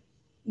sure?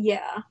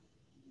 Yeah.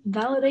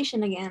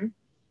 Validation again.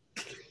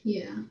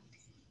 Yeah.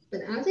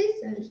 But as I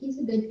said, he's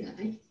a good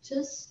guy.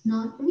 Just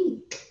not for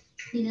me.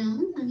 You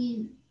know? I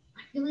mean,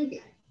 I feel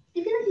like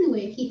in a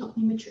way he helped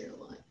me mature a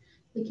lot.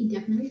 Like he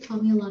definitely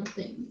taught me a lot of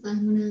things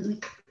I'm gonna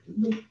like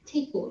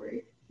take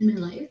forward in my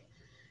life.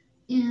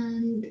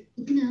 And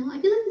you know,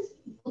 I feel like this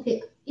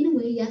okay, in a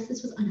way, yes,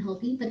 this was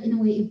unhealthy, but in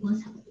a way it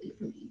was healthy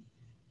for me.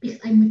 Because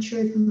I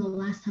matured from the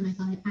last time I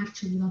thought I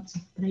actually loved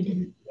someone, but I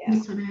didn't. Yeah.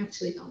 This time I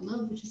actually felt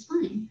love, which is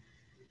fine.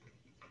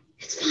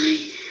 It's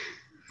fine.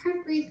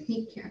 Heartbreak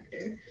make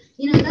character.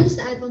 You know, that just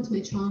adds on to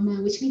my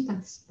trauma, which makes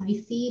that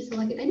spicy. So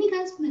like if any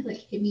guys want to like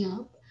hit me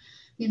up,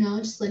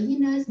 Just letting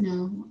you guys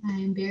know,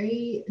 I'm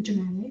very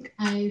dramatic.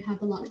 I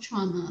have a lot of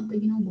trauma,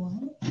 but you know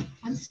what?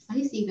 I'm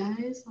spicy,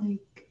 guys.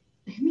 Like,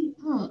 hit me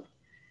up.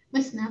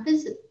 My snap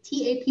is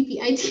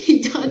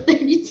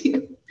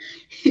TAPPIT.32.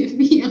 Hit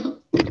me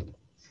up.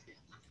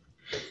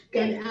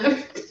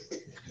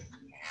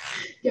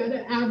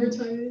 Gotta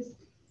advertise.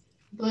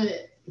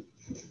 But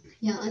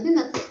yeah, I think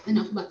that's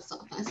enough about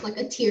Softfest. Like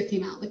a tear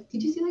came out. Like,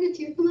 did you see like a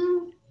tear come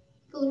out?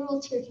 A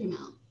literal tear came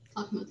out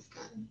talking about this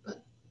guy.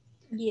 But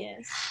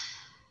Yes.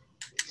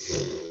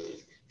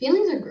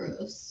 feelings are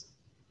gross.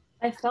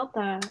 I felt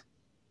that.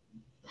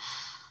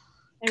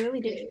 I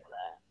really did Okay. feel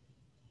that.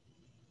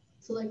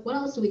 So like, what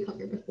else did we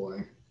cover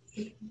before?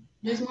 Like,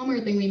 there's one more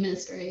thing we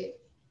missed, right?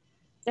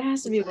 There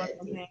has to be one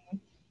Besides- more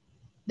thing.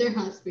 There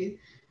has to be.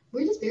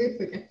 We're just very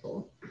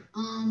forgetful.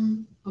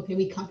 Okay,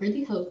 we covered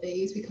the hoe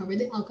phase. We covered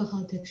the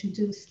alcohol addiction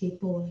to escape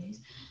boys.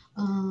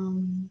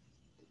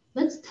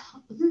 Let's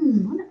talk.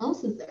 What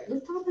else is there?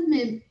 Let's talk about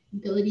my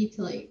ability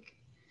to like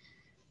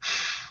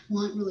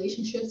want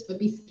relationships but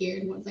be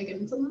scared once I get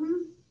into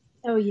them.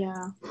 Oh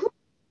yeah.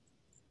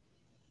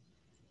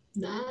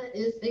 That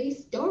is a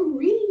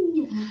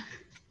story.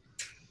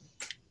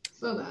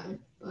 So bad,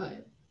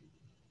 but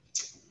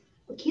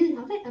Kaylee,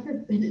 have I ever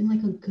been in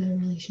like a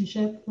good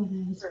relationship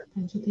when I was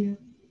friends with you?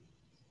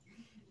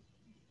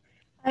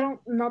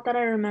 Not that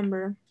I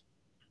remember.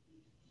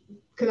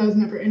 Because I was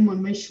never in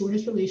one. My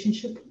shortest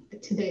relationship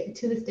to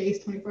this day is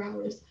 24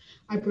 hours.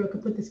 I broke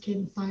up with this kid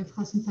in science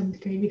class in 7th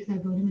grade because I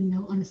wrote him a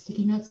note on a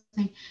sticky note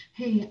saying,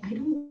 "Hey, I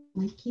don't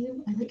like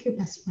you. I like your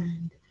best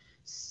friend."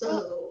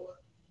 So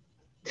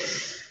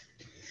this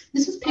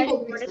was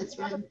People Grace's best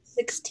friend.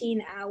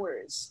 16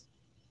 hours.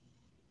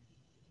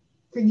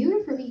 For you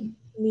or for me?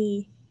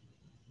 Me.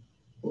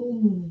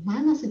 Ooh,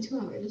 mine lasted 2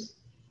 hours.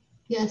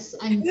 Yes,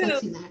 I'm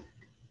flexing that.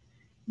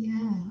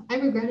 Yeah, I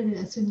regretted it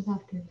as soon as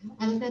after.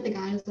 I looked at the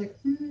guy. I was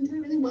like, do I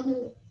really want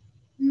to?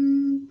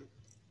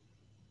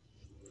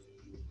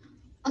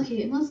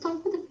 Okay, let's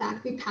talk about the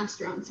fact we passed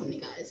around so many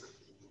guys.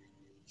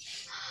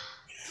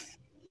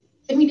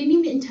 And we didn't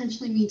even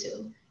intentionally mean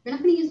to. We're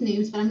not going to use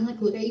names, but I'm going to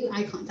like look at you,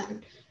 eye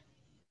contact.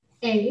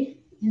 A,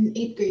 in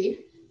 8th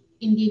grade,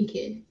 Indian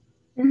kid,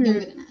 younger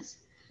than us.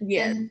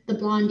 Yeah. Then the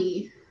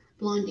Blondie.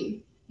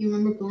 You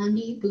remember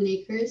Blondie, Boone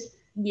Acres?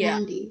 Yeah.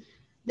 Blondie.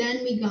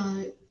 Then we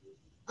got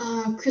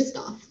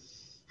Christoph.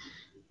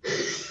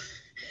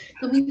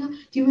 Then we got,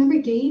 do you remember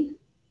Gabe?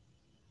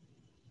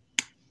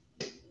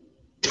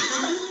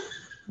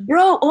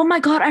 Bro, oh my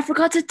god, I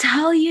forgot to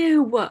tell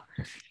you.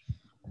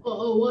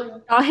 Oh,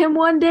 what? Saw him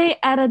one day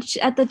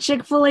at the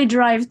Chick-fil-A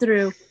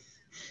drive-thru.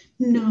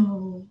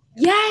 No.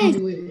 Yes.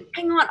 Wait.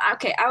 Hang on.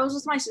 Okay, I was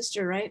with my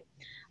sister, right?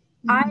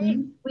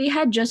 Mm-hmm. We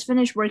had just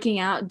finished working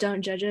out.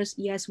 Don't judge us.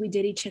 Yes, we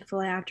did eat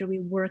Chick-fil-A after we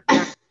worked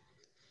out.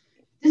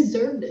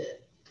 Deserved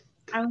it.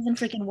 I was in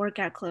freaking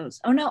workout clothes.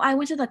 Oh no, I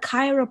went to the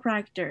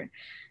chiropractor,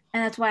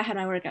 and that's why I had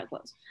my workout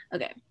clothes.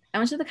 Okay, I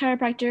went to the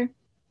chiropractor,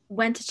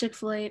 went to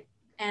Chick-fil-A,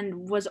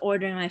 and was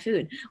ordering my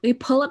food. We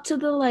pull up to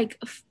the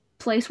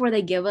place where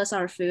they give us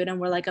our food, and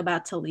we're like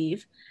about to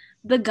leave.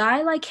 The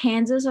guy like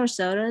hands us our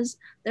sodas.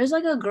 There's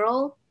like a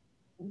girl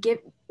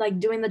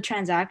doing the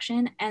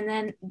transaction, and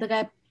then the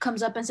guy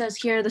comes up and says,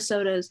 "Here are the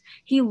sodas."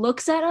 He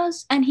looks at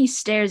us and he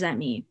stares at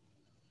me.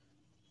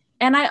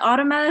 And I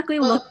automatically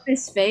looked at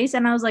his face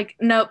and I was like,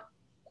 nope,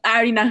 I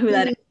already know who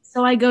that is.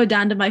 So I go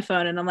down to my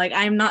phone and I'm like,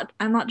 I'm not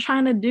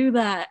trying to do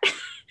that.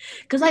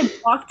 Because I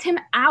blocked him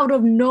out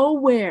of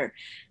nowhere.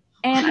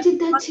 And I did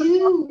that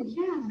too.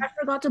 Yeah. I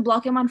forgot to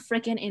block him on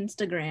freaking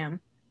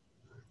Instagram.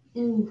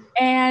 Ooh.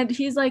 And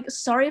he's like,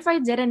 sorry if I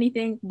did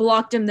anything.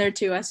 Blocked him there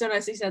too. As soon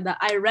as he said that,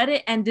 I read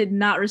it and did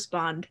not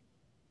respond.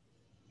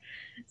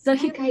 So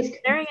he was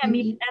staring at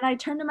me and I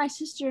turned to my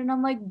sister and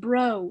I'm like,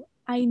 bro,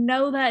 I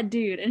know that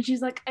dude. And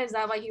she's like, is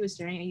that why he was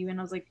staring at you? And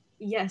I was like,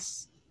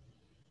 yes,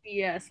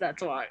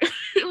 that's why.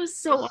 It was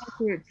so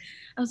awkward.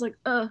 I was like,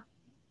 Damn,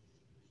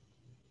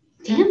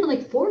 but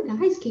like 4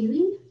 guys,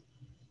 Kaylee.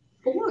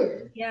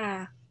 4.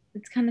 Yeah,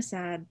 it's kind of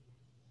sad.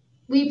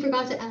 We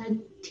forgot to add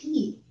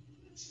T.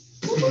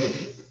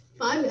 5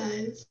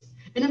 guys.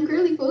 And I'm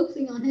currently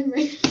focusing on him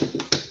right now.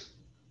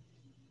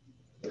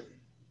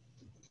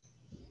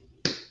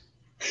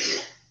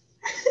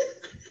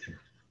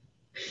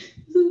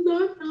 This is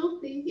not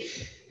healthy.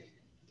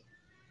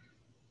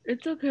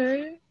 It's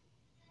okay.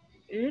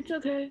 It's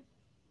okay.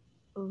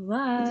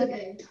 Bye. It's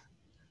okay.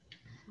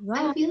 Bye.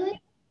 I feel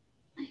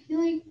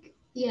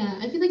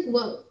like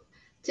what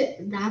to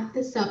wrap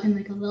this up in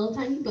like a little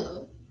tiny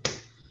bow.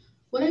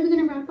 What are we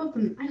gonna wrap up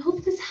on? I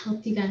hope this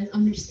helped you guys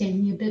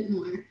understand me a bit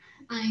more.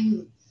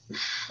 I'm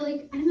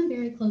a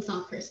very closed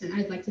off person.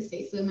 I'd like to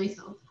say so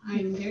myself.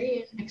 I'm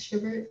very an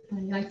extrovert, but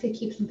I like to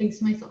keep some things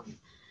to myself.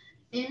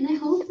 And I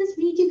hope this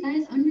made you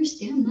guys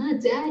understand my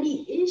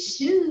daddy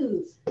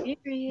issues. Yeah.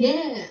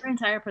 Your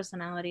entire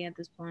personality at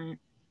this point.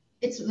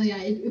 It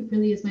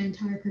really is my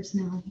entire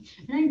personality.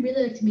 And I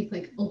really like to make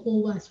like a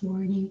whole less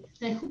warning.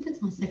 And I hope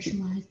it's not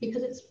sexualized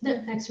because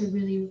the effects are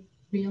really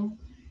real.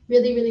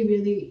 Really, really,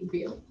 really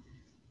real.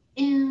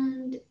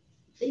 And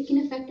it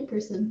can affect a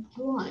person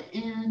a lot.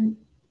 And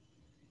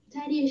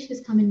daddy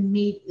issues come in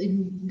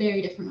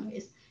very different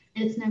ways.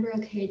 And it's never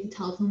okay to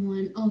tell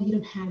someone, oh, you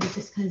don't have it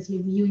just because you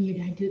and your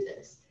dad do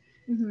this.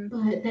 Mm-hmm.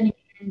 But then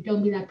again,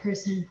 don't be that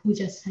person who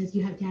just says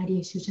you have daddy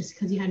issues just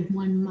because you had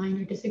one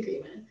minor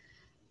disagreement.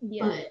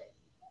 Yeah. But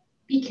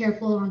be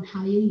careful on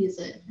how you use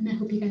it. And I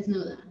hope you guys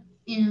know that.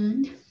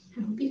 And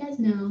I hope you guys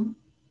know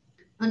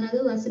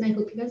another lesson I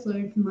hope you guys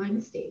learn from my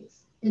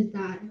mistakes is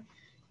that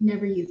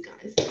never use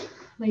guys.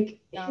 Like,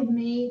 Yeah. it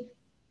may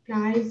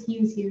guys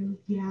use you,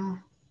 yeah.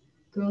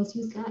 Girls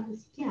use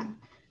guys, yeah.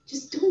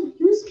 Just don't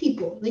use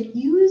people. Like,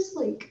 use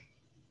like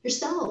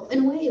yourself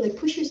in a way. Like,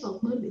 push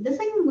yourself, motivate. Does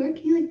that even work?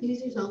 Can you like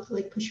use yourself to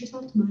like push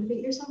yourself to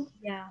motivate yourself?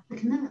 Yeah. Like,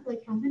 can that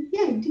like happen?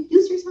 Yeah,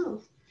 use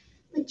yourself.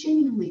 Like,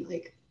 genuinely,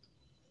 like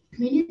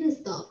we need to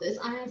stop this.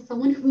 I have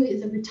someone who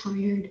is a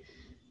retired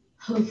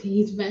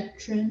Hawaii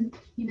veteran,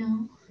 you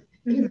know,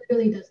 Mhm. it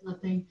really does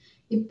nothing.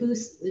 It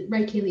boosts,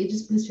 right, Kaylee? It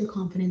just boosts your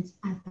confidence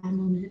at that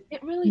moment.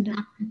 It really does.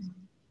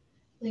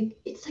 Like,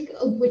 it's like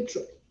a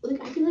withdrawal.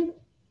 Like, I feel like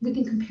we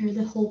can compare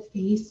the whole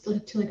phase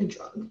like to like a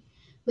drug.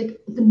 Like,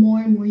 the more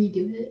and more you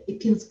do it,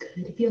 it feels good.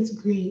 It feels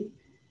great,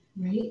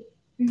 right?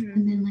 Mhm.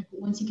 And then like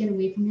once you get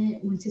away from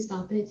it, once you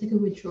stop it, it's like a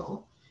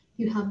withdrawal.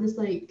 You have this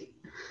like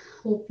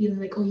whole feeling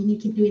like, oh, you need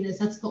to keep doing this.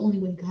 That's the only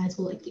way guys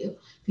will like you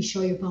if you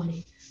show your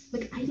body.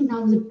 Like, I think that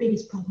was the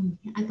biggest problem.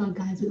 I thought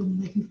guys would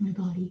only like me for my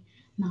body,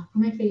 not for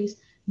my face,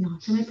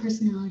 not for my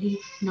personality,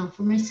 not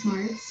for my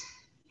smarts.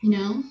 You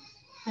know,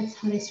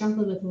 that's what I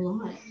struggled with a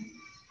lot.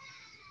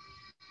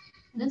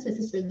 And that's my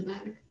sister in the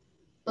back.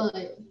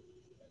 But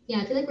yeah,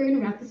 I feel like we're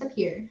gonna wrap this up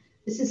here.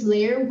 This is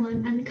layer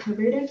one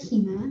uncovered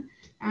Akima,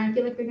 and I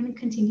feel like we're gonna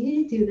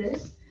continue to do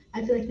this.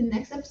 I feel like the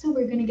next episode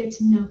we're gonna get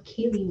to know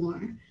Kaylee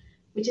more,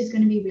 which is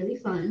gonna be really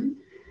fun.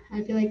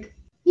 I feel like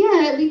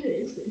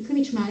it's gonna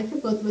be traumatic for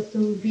both of us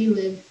to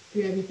relive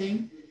through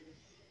everything.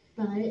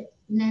 But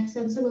next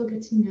episode we'll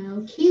get to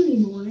know Kaylee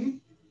more. So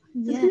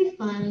it's Yeah. gonna be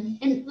fun.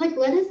 And like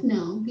let us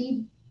know.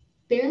 We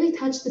barely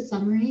touched the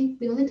summary.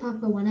 We only talked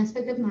about one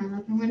aspect of my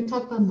life, and we're gonna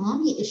talk about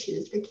mommy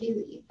issues for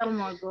Kaylee. Oh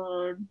my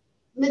god.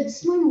 But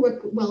this one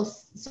work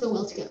so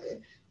well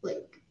together.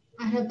 Like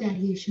I have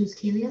daddy issues,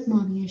 Kaylee has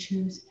mommy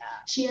issues.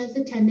 She has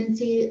the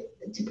tendency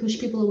to push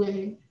people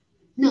away.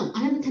 No,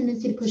 I have a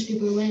tendency to push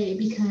people away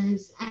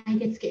because I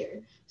get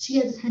scared. She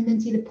has a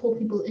tendency to pull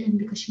people in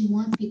because she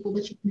wants people,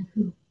 but she doesn't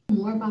know who.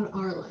 More about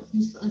our life,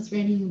 just us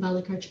ranting about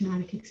like our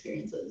traumatic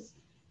experiences.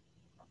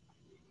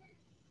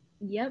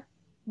 Yep.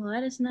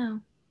 Let us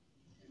know.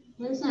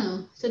 Let us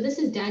know. So this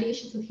is Daddy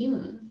Issues with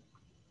Hema.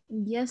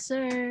 Yes,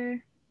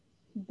 sir.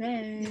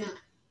 Bet. Yeah.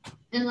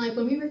 And like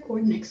when we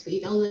record next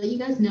week, I'll let you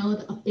guys know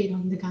the update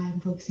on the guy I'm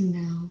focusing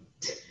now.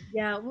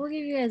 Yeah, we'll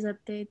give you guys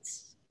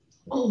updates.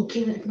 Oh,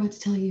 Kayla, I forgot to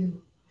tell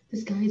you.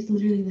 This guy is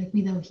literally like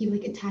me though. He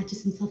like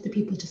attaches himself to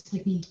people just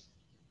like me.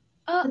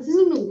 Oh. This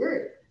isn't a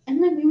word.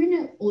 And like we were in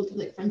an old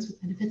like friends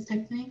with benefits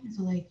type thing.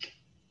 So like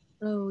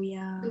Oh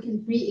yeah. we can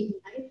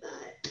reignite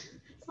that.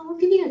 So I'll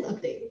give you guys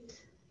updates.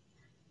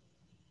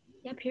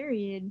 Yeah.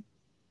 Period.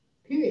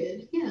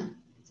 Period. Yeah.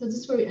 So is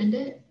this where we end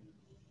it?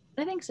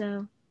 I think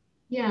so.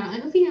 Yeah, I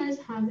hope you guys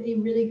have a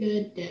really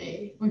good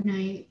day or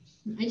night.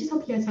 I just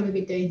hope you guys have a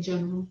good day in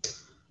general.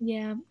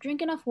 Yeah.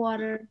 Drink enough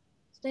water.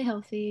 Stay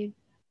healthy.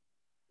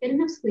 Get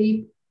enough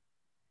sleep.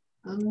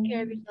 Take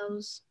care of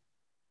yourselves.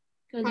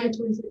 Cause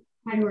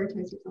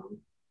Prioritize yourself.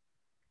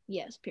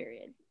 yes.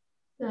 Period.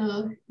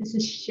 So this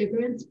is Sugar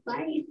and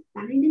Spice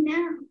signing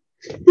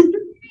out.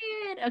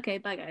 Period. Okay.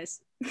 Bye,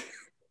 guys.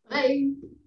 Bye.